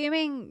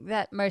assuming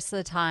that most of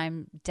the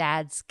time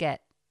dads get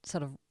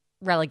sort of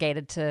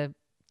relegated to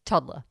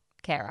toddler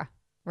carer,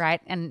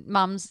 right? And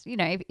mums, you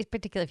know,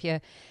 particularly if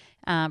you're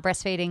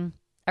breastfeeding,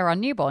 are on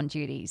newborn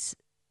duties.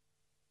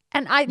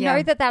 And I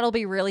know that that'll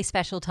be really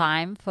special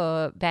time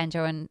for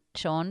Banjo and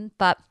Sean,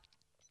 but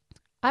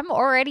I'm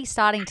already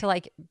starting to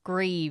like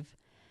grieve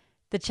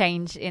the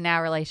change in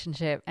our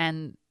relationship,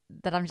 and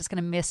that I'm just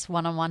going to miss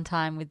one-on-one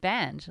time with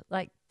Banj.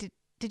 Like,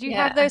 did you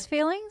have those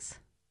feelings?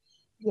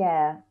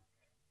 Yeah,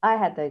 I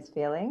had those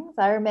feelings.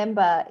 I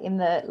remember in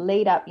the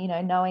lead up, you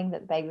know, knowing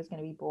that the baby was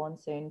going to be born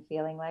soon,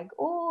 feeling like,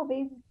 oh,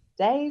 these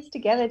days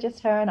together,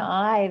 just her and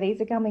I, these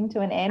are coming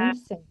to an end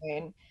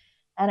soon.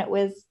 And it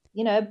was,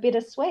 you know,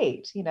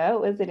 bittersweet. You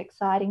know, it was an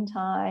exciting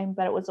time,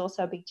 but it was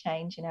also a big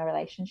change in our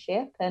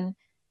relationship. And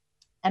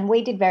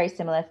we did very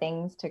similar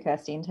things to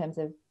Kirsty in terms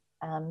of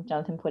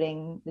Jonathan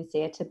putting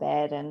Lucia to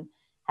bed and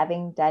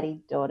having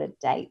daddy-daughter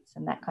dates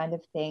and that kind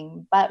of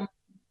thing.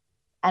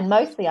 And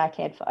mostly I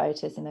cared for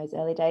Otis in those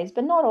early days,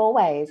 but not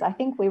always. I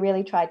think we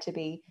really tried to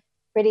be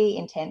pretty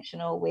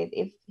intentional with,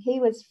 if he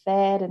was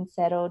fed and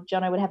settled,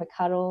 Jono would have a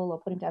cuddle or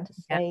put him down to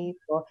sleep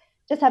or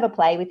just have a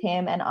play with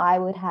him. And I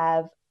would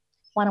have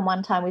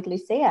one-on-one time with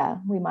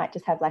Lucia. We might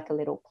just have like a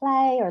little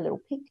play or a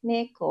little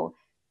picnic, or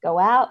go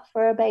out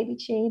for a baby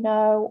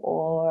chino,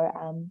 or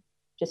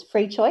just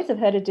free choice of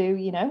her to do,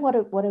 you know, what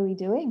are we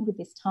doing with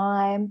this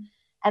time?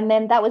 And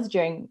then that was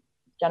during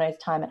Jono's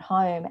time at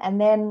home. And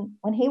then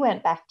when he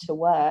went back to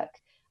work,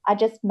 I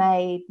just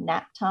made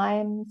nap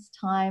times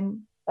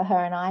time for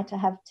her and I to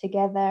have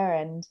together.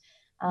 And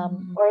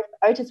or if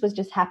Otis was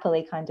just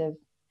happily kind of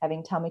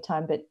having tummy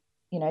time, but,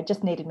 you know,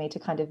 just needed me to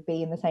kind of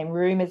be in the same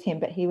room as him,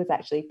 but he was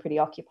actually pretty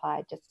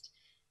occupied just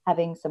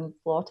having some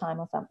floor time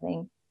or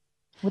something,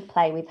 would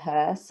play with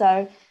her.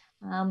 So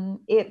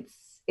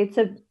it's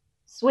a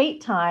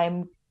sweet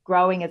time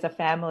growing as a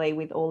family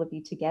with all of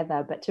you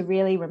together, but to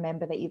really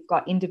remember that you've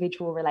got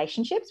individual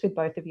relationships with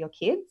both of your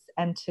kids,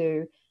 and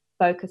to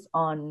focus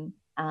on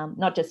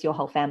not just your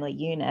whole family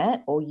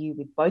unit, or you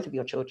with both of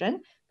your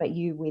children, but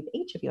you with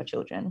each of your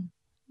children.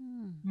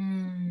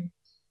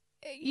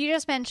 You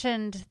just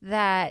mentioned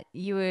that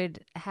you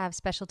would have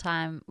special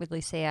time with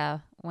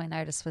Lucia when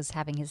Otis was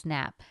having his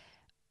nap.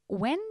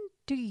 When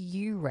do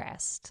you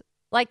rest?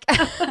 Like,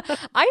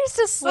 I used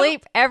to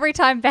sleep every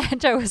time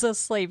Banjo was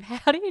asleep.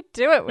 How do you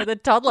do it with a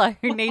toddler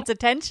who needs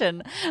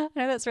attention? I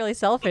know that's really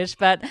selfish,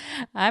 but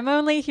I'm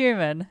only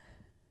human.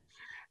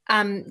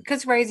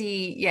 Because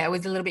Rosie,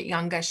 was a little bit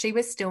younger. She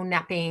was still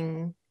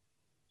napping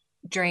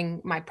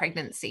during my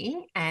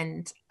pregnancy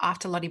and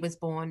after Lottie was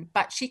born,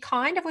 but she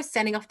kind of was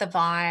sending off the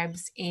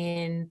vibes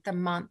in the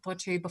month or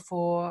two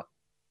before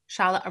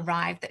Charlotte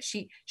arrived that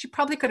she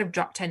probably could have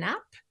dropped her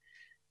nap.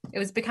 it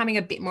was becoming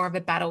a bit more of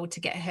a battle to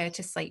get her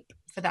to sleep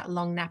for that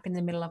long nap in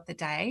the middle of the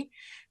day.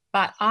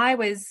 But I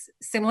was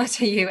similar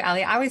to you,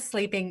 Ali. I was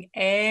sleeping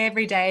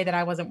every day that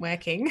I wasn't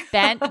working.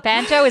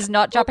 Banjo is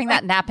not dropping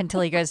that nap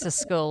until he goes to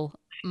school.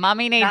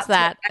 Mummy needs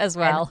that as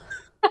well.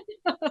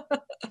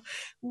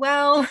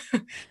 Well,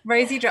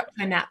 Rosie dropped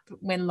her nap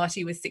when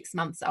Lottie was 6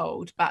 months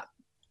old, but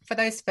for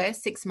those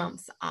first 6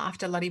 months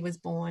after Lottie was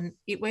born,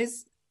 it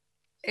was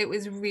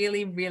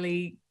really,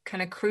 really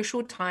kind of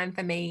crucial time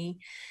for me,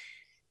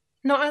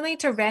 not only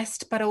to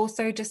rest, but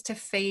also just to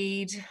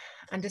feed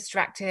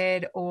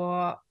undistracted.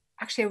 Or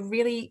actually a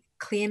really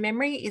clear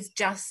memory is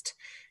just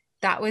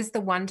that was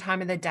the one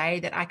time of the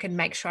day that I could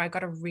make sure I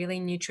got a really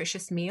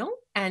nutritious meal.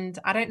 And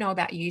I don't know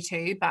about you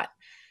two, but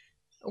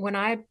when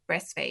I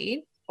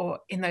breastfeed, or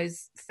in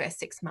those first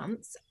 6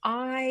 months,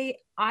 I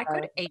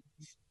could eat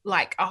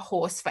like a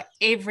horse for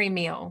every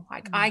meal.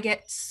 Like I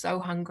get so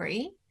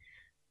hungry.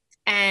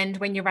 And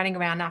when you're running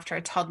around after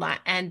a toddler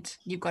and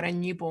you've got a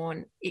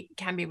newborn, it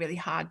can be really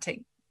hard to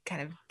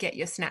kind of get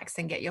your snacks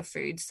and get your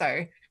food.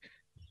 So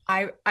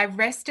I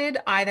rested,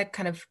 either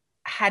kind of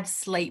had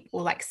sleep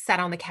or like sat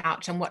on the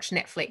couch and watched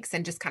Netflix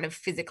and just kind of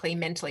physically,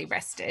 mentally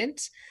rested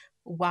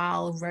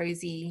while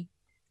Rosie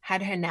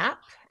had her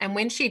nap. And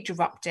when she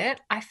dropped it,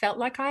 I felt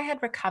like I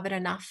had recovered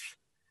enough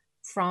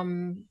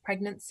from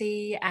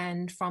pregnancy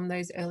and from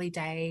those early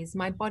days.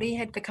 My body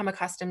had become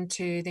accustomed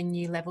to the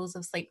new levels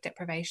of sleep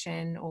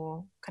deprivation,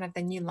 or kind of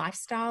the new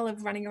lifestyle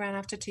of running around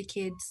after 2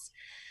 kids.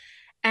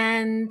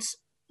 And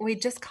we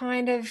just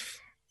kind of,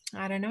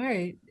 I don't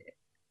know,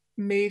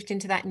 moved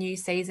into that new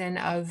season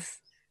of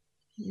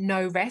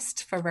no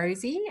rest for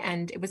Rosie.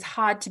 And it was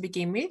hard to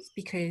begin with,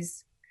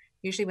 because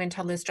usually when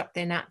toddlers drop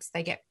their naps,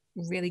 they get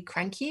really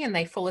cranky and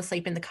they fall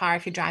asleep in the car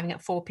if you're driving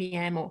at 4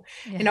 p.m. or,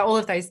 you know, all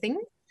of those things.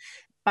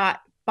 But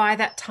by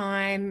that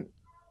time,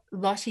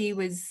 Lottie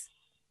was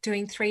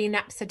doing 3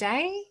 naps a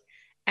day.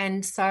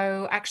 And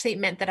so actually it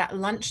meant that at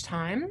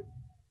lunchtime,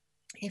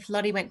 if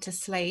Lottie went to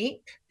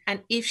sleep,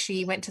 and if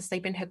she went to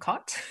sleep in her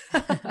cot,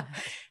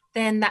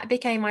 then that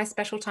became my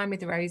special time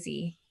with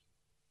Rosie.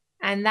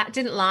 And that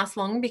didn't last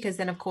long, because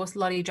then, of course,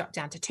 Lottie dropped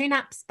down to 2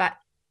 naps. But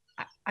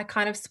I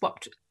kind of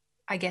swapped,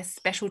 I guess,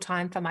 special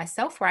time for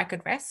myself where I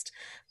could rest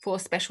for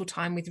special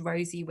time with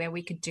Rosie where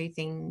we could do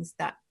things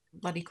that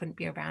Lottie couldn't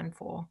be around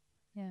for.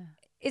 Yeah.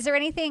 Is there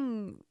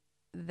anything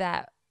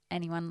that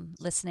anyone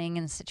listening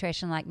in a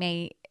situation like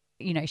me,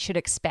 you know, should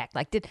expect?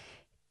 Like, did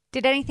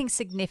anything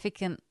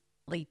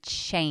significantly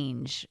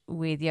change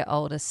with your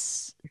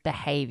oldest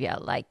behavior?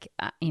 Like,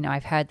 you know,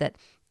 I've heard that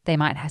they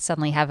might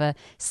suddenly have a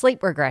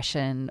sleep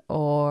regression,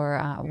 or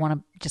want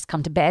to just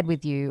come to bed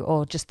with you,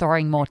 or just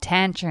throwing more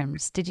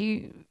tantrums. Did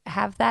you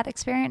have that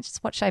experience?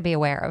 What should I be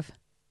aware of?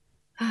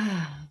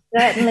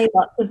 Certainly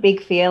lots of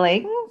big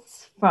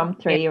feelings from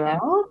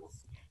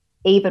 3-year-olds,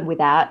 even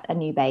without a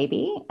new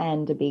baby,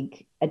 and a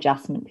big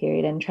adjustment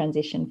period and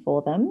transition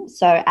for them.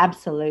 So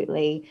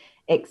absolutely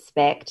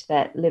expect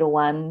that little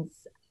ones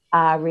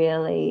are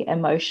really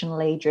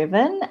emotionally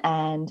driven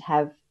and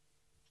have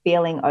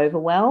feeling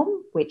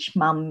overwhelmed, which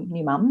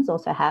new mums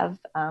also have.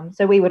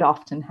 So we would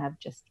often have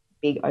just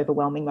big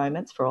overwhelming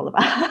moments for all of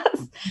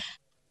us.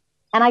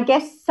 And I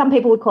guess some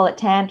people would call it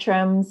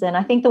tantrums. And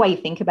I think the way you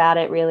think about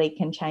it really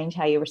can change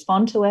how you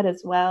respond to it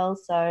as well.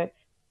 So,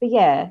 but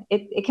yeah,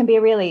 it can be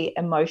a really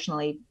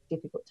emotionally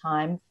difficult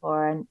time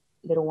for a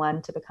little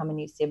one to become a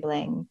new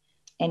sibling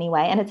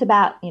anyway. And it's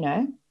about, you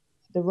know,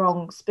 the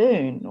wrong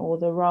spoon or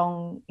the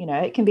wrong, you know,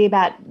 it can be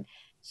about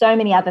so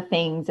many other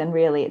things. And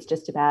really it's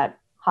just about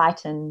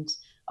heightened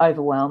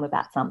overwhelm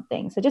about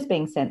something. So just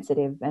being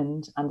sensitive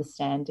and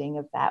understanding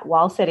of that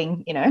while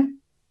setting, you know,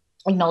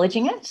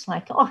 acknowledging it,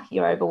 like, oh,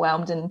 you're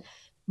overwhelmed and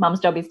mum's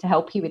job is to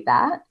help you with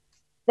that.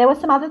 There were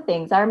some other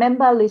things. I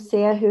remember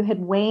Lucia, who had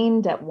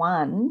weaned at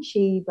 1,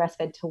 she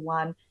breastfed to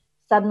 1.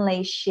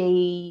 Suddenly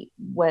she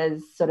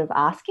was sort of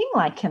asking,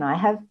 like, can I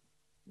have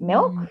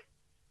milk?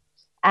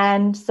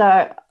 And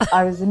so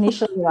I was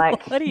initially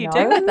like, what do you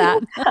do with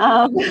that?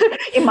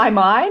 In my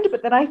mind.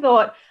 But then I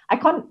thought,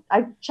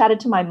 I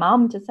chatted to my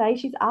mum to say,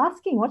 she's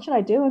asking, what should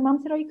I do? And mum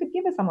said, oh, you could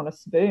give her someone a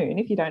spoon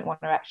if you don't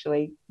want to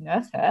actually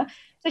nurse her.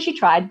 So she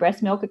tried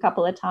breast milk a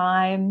couple of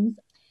times.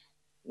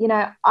 You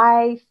know,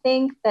 I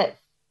think that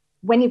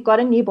when you've got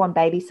a newborn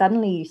baby,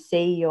 suddenly you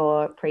see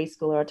your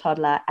preschool or a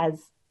toddler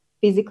as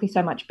physically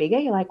so much bigger.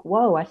 You're like,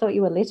 whoa, I thought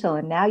you were little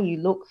and now you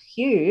look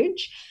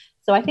huge.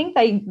 So I think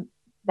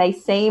they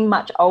seem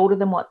much older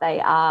than what they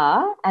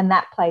are, and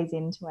that plays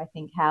into, I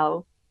think,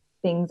 how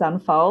things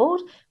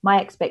unfold.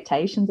 My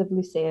expectations of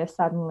Lucia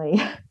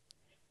suddenly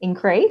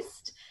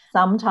increased,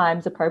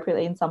 sometimes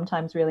appropriately and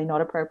sometimes really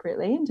not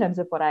appropriately in terms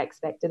of what I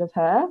expected of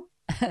her.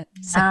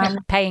 So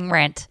paying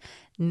rent,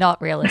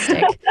 not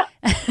realistic.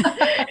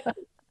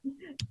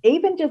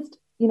 Even just,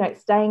 you know,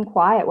 staying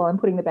quiet while I'm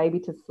putting the baby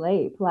to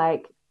sleep,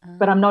 like,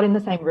 but I'm not in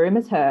the same room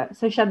as her.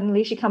 So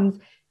suddenly she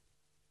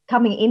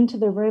coming into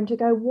the room to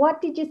go,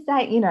 what did you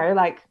say? You know,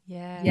 like,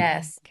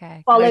 yes,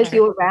 okay, follows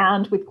you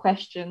around with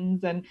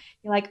questions, and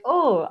you're like,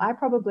 oh, I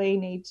probably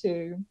need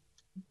to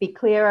be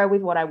clearer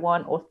with what I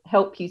want or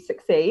help you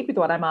succeed with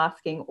what I'm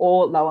asking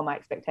or lower my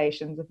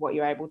expectations of what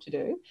you're able to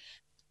do.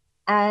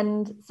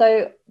 And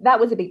so that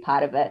was a big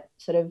part of it,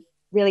 sort of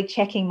really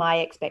checking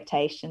my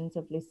expectations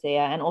of Lucia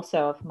and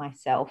also of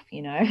myself,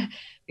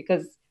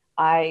 because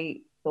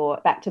I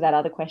thought back to that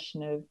other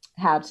question of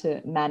how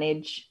to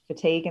manage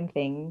fatigue and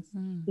things.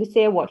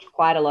 Lucia watched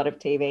quite a lot of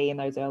TV in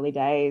those early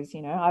days.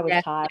 I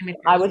was tired.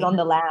 I was on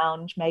the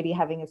lounge, maybe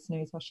having a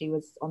snooze while she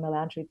was on the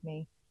lounge with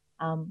me,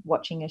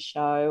 watching a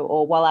show,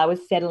 or while I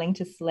was settling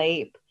to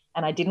sleep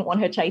and I didn't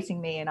want her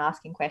chasing me and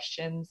asking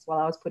questions while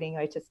I was putting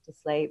Otis to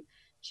sleep.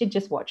 She'd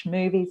just watch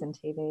movies and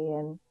TV,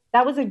 and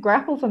that was a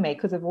grapple for me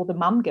because of all the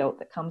mum guilt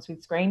that comes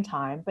with screen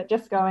time, but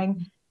just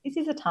going, this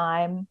is a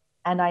time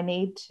and I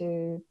need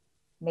to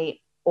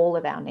meet all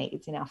of our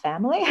needs in our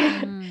family.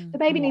 The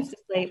baby needs to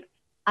sleep,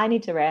 I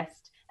need to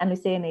rest, and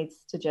Lucia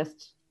needs to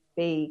just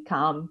be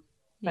calm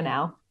for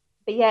now.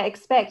 But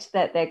expect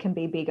that there can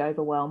be big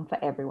overwhelm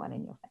for everyone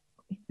in your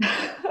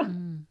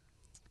family.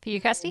 For you,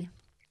 Kirsty?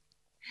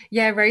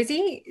 Yeah,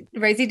 Rosie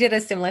did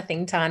a similar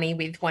thing, Tani,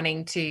 with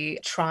wanting to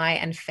try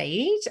and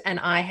feed. And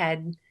I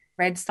had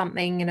read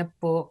something in a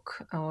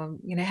book or,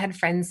 had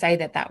friends say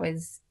that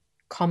was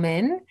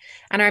common.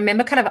 And I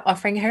remember kind of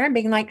offering her and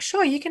being like,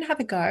 sure, you can have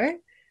a go,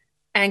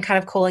 and kind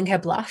of calling her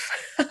bluff.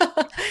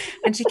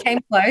 And she came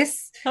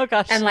close. Oh,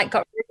 gosh. And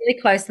got really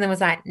close and then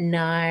was like,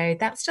 no,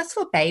 that's just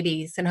for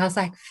babies. And I was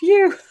like,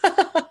 phew.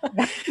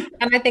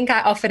 And I think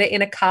I offered it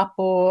in a cup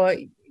or,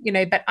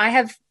 but I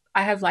have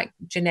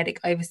genetic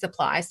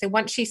oversupply. So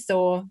once she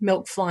saw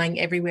milk flying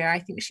everywhere, I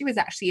think she was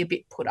actually a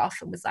bit put off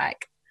and was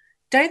like,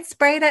 don't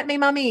spray it at me,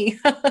 mummy.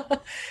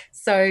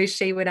 So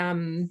she would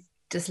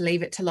just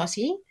leave it to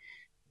Lottie.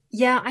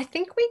 Yeah, I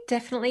think we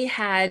definitely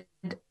had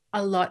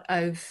a lot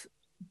of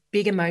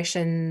big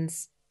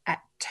emotions at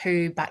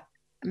 2, but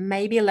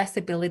maybe less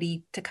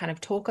ability to kind of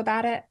talk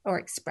about it or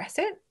express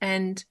it.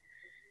 And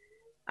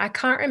I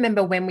can't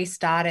remember when we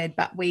started,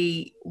 but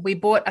we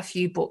bought a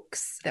few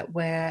books that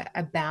were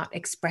about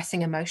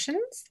expressing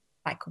emotions,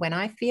 like when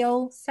I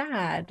feel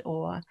sad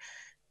or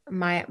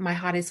my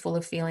heart is full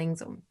of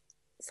feelings or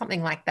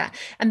something like that.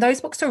 And those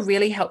books are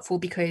really helpful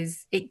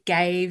because it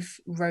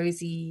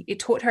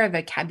taught her a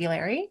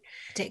vocabulary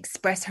to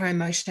express her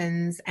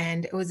emotions.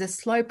 And it was a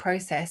slow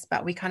process,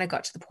 but we kind of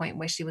got to the point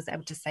where she was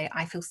able to say,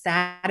 I feel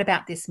sad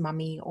about this,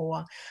 mummy,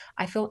 or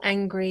I feel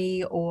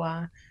angry,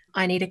 or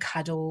I need a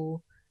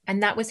cuddle.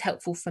 And that was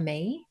helpful for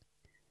me.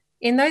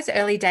 In those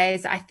early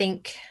days, I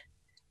think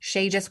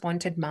she just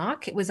wanted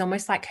Mark. It was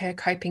almost like her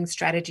coping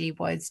strategy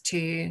was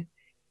to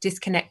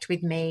disconnect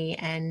with me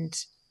and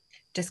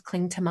just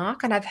cling to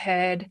Mark. And I've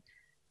heard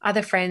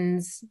other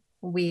friends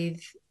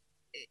with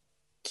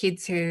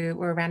kids who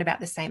were around about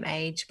the same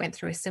age went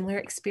through a similar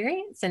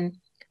experience. And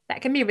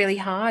that can be really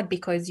hard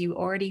because you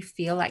already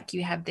feel like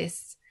you have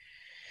this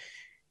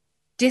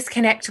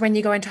disconnect when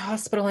you go into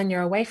hospital and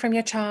you're away from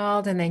your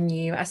child, and then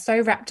you are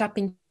so wrapped up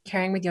in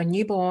caring with your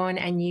newborn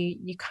and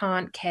you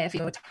can't care for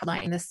your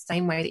toddler in the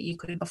same way that you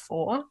could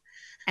before.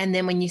 And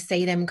then when you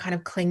see them kind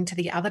of cling to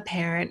the other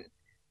parent,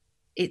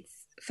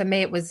 for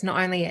me, it was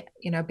not only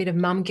a bit of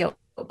mum guilt,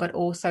 but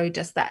also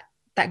just that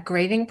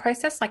grieving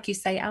process, like you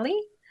say, Ali.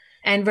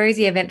 And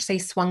Rosie eventually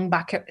swung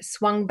back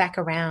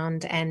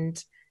around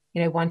and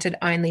wanted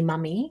only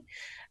mummy.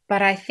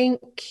 But I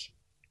think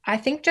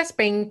just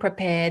being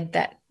prepared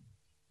that,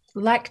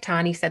 like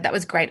Tani said, that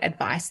was great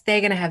advice. They're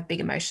going to have big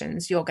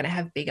emotions. You're going to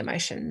have big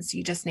emotions.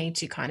 You just need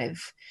to kind of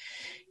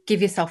give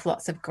yourself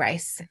lots of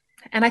grace.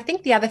 And I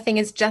think the other thing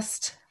is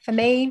just, for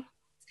me,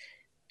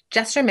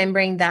 just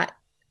remembering that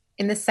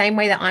in the same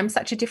way that I'm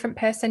such a different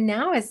person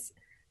now as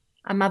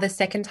a mother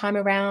second time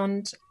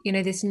around,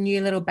 this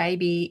new little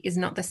baby is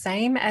not the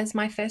same as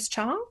my first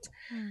child.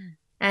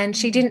 And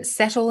she didn't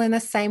settle in the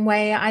same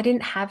way. I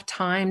didn't have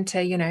time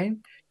to,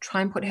 try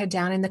and put her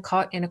down in the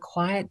cot in a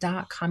quiet,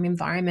 dark, calm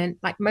environment.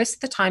 Like most of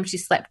the time she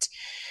slept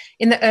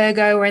in the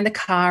ergo or in the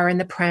car or in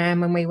the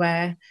pram when we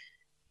were,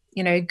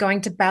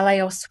 going to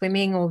ballet or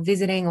swimming or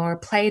visiting or a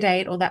play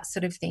date or that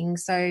sort of thing.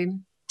 So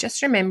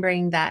just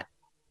remembering that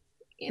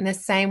in the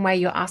same way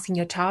you're asking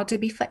your child to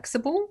be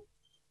flexible,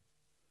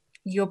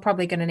 you're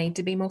probably going to need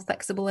to be more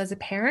flexible as a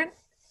parent.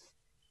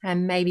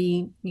 And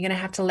maybe you're going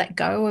to have to let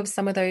go of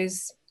some of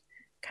those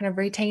kind of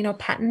routine or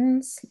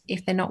patterns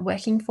if they're not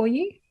working for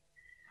you.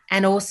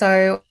 And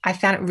also, I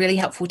found it really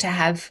helpful to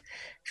have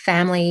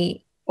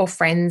family or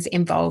friends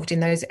involved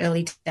in those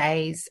early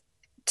days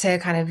to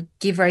kind of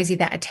give Rosie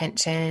that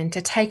attention,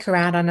 to take her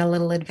out on a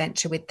little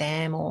adventure with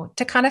them, or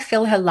to kind of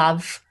fill her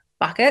love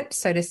bucket,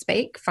 so to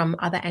speak, from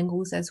other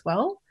angles as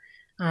well,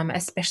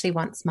 especially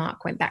once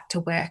Mark went back to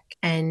work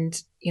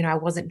and, I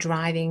wasn't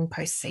driving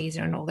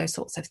post-Caesar and all those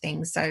sorts of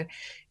things. So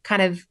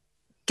kind of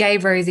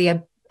gave Rosie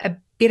a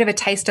bit of a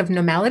taste of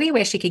normality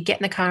where she could get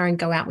in the car and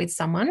go out with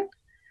someone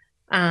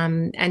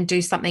and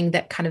do something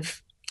that kind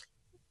of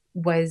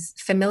was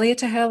familiar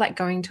to her, like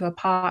going to a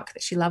park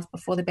that she loved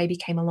before the baby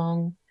came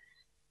along,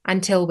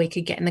 until we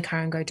could get in the car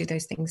and go do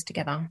those things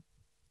together.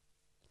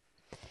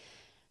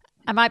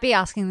 I might be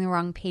asking the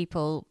wrong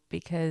people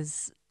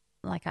because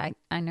like I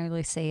know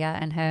Lucia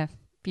and her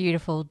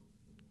beautiful,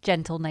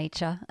 gentle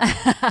nature.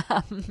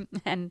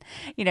 And,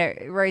 you know,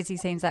 Rosie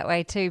seems that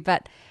way too.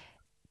 But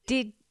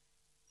did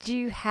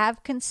you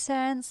have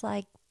concerns?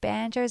 Like,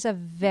 Banjo's a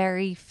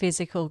very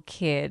physical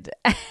kid,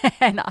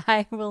 and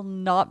I will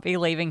not be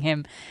leaving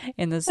him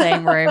in the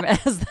same room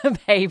as the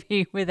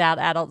baby without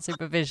adult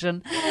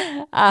supervision.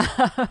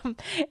 How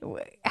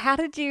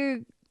did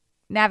you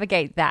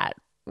navigate that?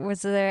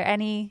 Was there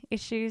any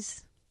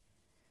issues?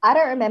 I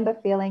don't remember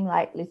feeling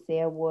like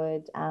Lucia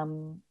would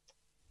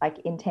like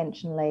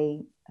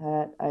intentionally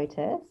hurt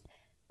Otis,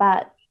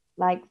 but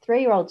like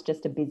 3-year-olds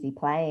just are busy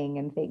playing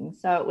and things.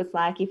 So it was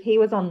like if he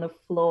was on the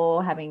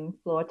floor having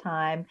floor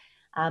time,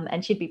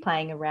 and she'd be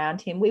playing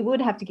around him, we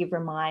would have to give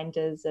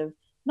reminders of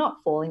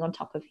not falling on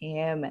top of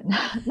him and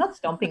not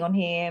stomping on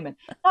him and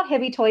not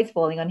heavy toys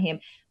falling on him.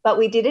 But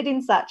we did it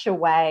in such a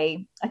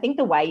way, I think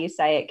the way you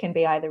say it can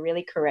be either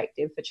really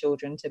corrective for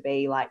children to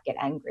be like get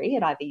angry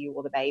at either you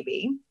or the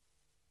baby,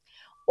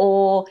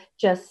 or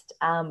just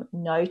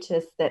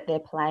notice that they're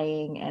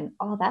playing and,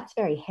 oh, that's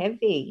very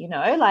heavy, you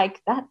know,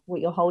 like that what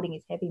you're holding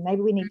is heavy.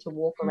 Maybe we need to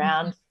walk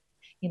around,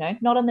 you know,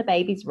 not on the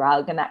baby's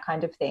rug and that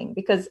kind of thing,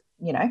 because,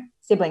 you know,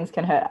 siblings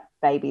can hurt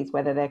babies,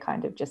 whether they're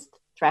kind of just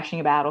thrashing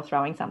about or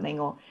throwing something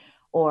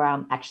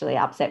or actually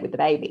upset with the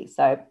baby.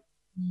 So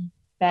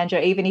Banjo,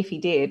 even if he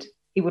did,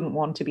 he wouldn't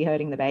want to be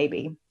hurting the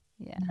baby.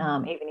 Yeah.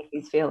 Even if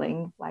he's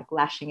feeling like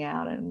lashing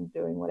out and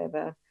doing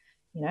whatever,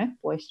 you know,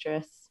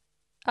 boisterous.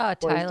 Oh,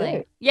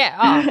 totally. Yeah.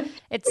 Oh,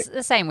 it's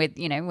the same with,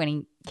 you know, when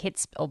he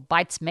hits or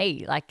bites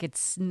me. Like,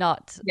 it's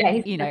not,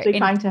 he's you know, actually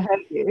trying to hurt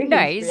you. No,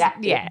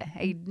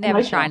 he'd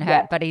never try and hurt,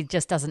 yeah. but he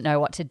just doesn't know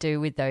what to do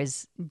with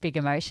those big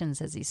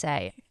emotions, as you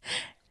say.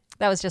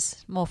 That was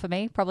just more for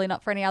me, probably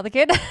not for any other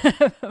kid.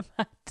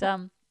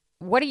 But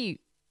what do you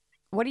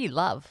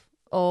love,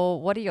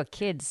 or what do your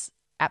kids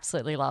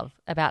absolutely love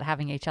about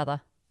having each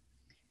other?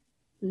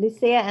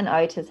 Lucia and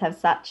Otis have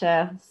such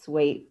a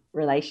sweet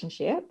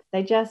relationship.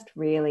 They just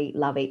really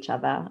love each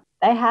other.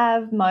 They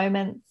have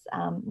moments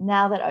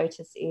now that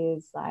Otis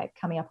is like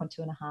coming up on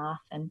 2.5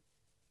 and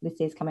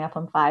Lucia's coming up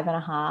on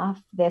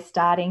 5.5. They're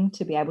starting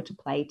to be able to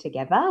play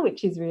together,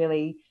 which is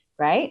really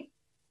great.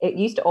 It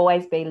used to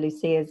always be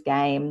Lucia's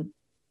game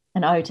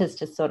and Otis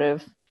just sort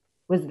of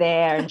was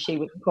there and she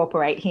would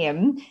incorporate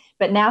him.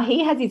 But now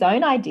he has his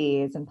own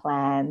ideas and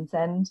plans,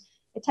 and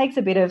it takes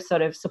a bit of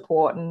sort of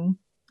support and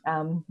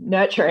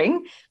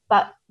nurturing,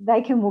 but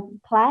they can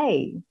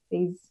play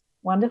these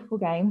wonderful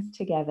games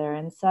together.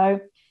 And so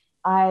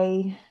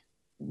I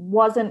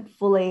wasn't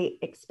fully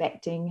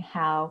expecting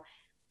how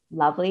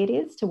lovely it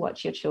is to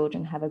watch your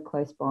children have a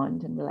close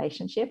bond and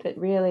relationship. It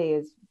really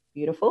is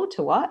beautiful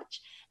to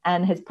watch,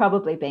 and has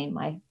probably been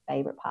my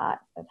favorite part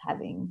of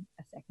having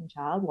a second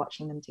child,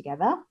 watching them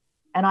together.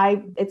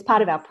 And it's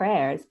part of our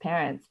prayer as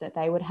parents that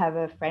they would have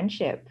a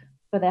friendship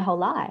for their whole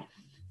life,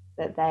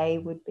 that they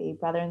would be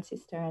brother and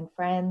sister and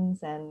friends.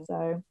 And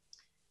so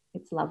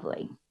it's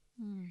lovely.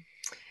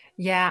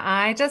 Yeah,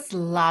 I just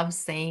love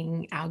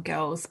seeing our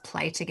girls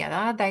play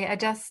together.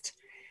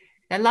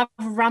 They love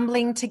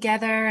rumbling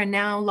together. And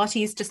now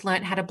Lottie's just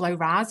learnt how to blow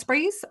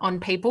raspberries on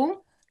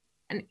people.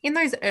 And in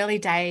those early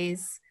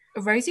days,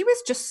 Rosie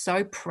was just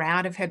so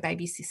proud of her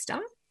baby sister.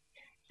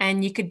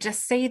 And you could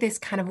just see this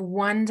kind of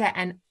wonder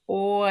and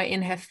awe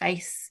in her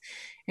face,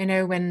 you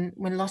know, when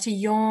Lottie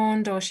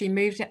yawned or she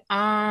moved her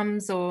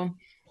arms, or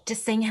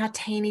just seeing how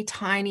teeny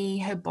tiny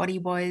her body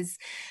was.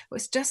 It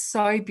was just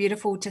so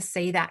beautiful to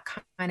see that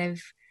kind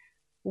of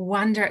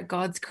wonder at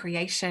God's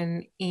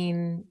creation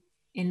in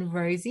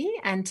Rosie,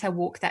 and to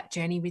walk that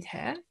journey with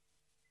her.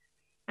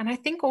 And I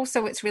think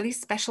also it's really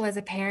special as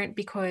a parent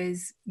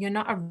because you're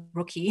not a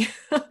rookie.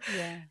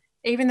 Yeah.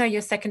 Even though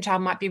your second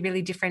child might be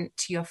really different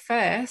to your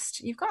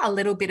first, you've got a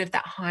little bit of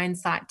that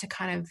hindsight to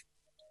kind of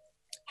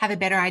have a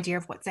better idea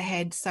of what's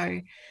ahead.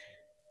 So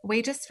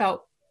we just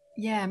felt,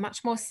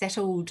 much more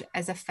settled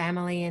as a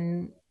family,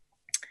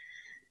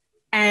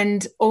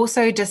 and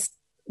also just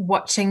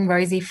watching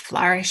Rosie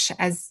flourish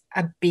as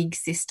a big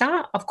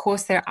sister. Of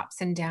course, there are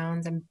ups and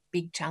downs and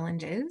big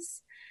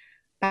challenges,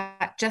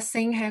 but just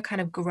seeing her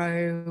kind of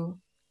grow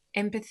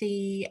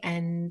empathy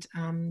and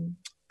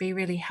be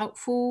really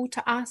helpful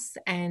to us,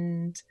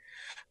 and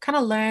kind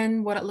of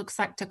learn what it looks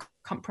like to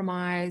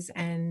compromise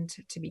and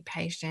to be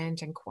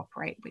patient and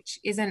cooperate, which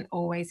isn't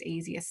always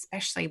easy,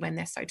 especially when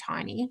they're so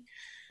tiny.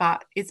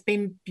 But it's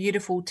been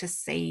beautiful to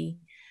see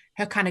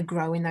her kind of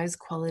grow in those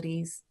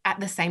qualities at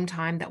the same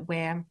time that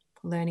we're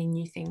learning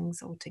new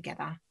things all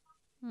together.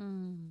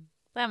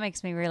 That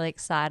makes me really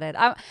excited.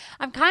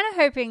 I'm kind of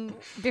hoping,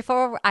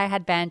 before I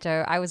had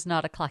Banjo, I was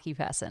not a clucky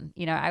person.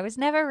 You know, I was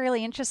never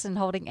really interested in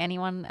holding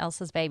anyone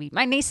else's baby.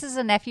 My nieces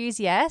and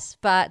nephews, yes,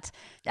 but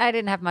I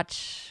didn't have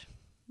much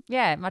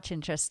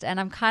interest.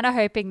 And I'm kind of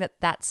hoping that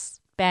that's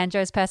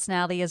Banjo's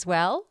personality as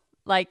well.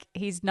 Like,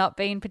 he's not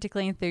been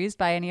particularly enthused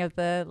by any of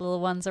the little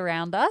ones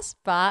around us,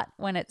 but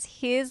when it's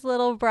his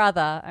little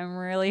brother, I'm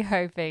really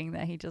hoping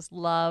that he just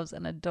loves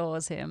and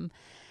adores him.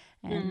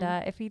 And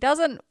if he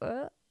doesn't,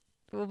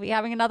 we'll be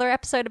having another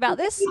episode about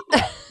this.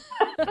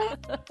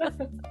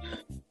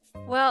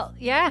 Well,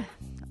 yeah,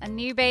 a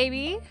new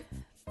baby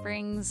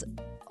brings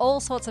all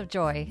sorts of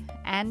joy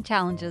and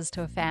challenges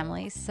to a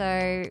family.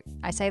 So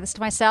I say this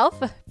to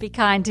myself, be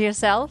kind to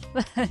yourself.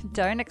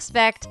 Don't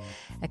expect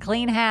a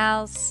clean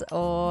house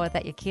or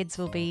that your kids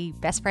will be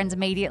best friends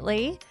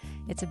immediately.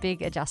 It's a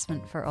big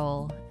adjustment for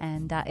all.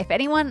 And if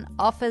anyone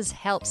offers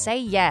help, say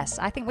yes.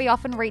 I think we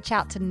often reach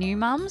out to new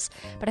mums,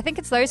 but I think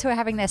it's those who are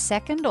having their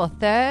second or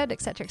third,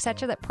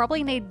 etc., that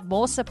probably need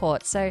more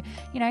support. So,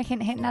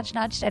 hint, hint, nudge,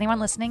 nudge to anyone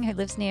listening who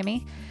lives near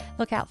me.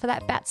 Look out for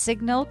that bat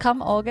signal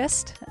come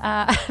August.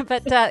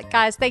 But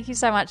guys, thank you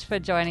so much for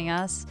joining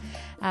us.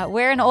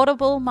 We're an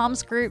Audible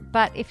Mums group,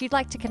 but if you'd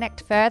like to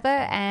connect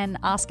further and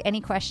ask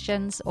any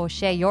questions or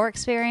share your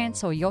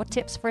experience or your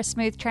tips for a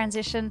smooth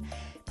transition,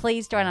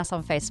 please join us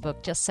on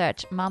Facebook. Just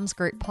search Mums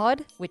Group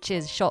Pod, which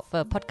is short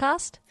for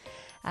podcast.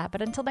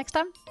 But until next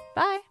time,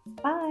 bye.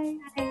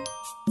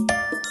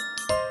 Bye.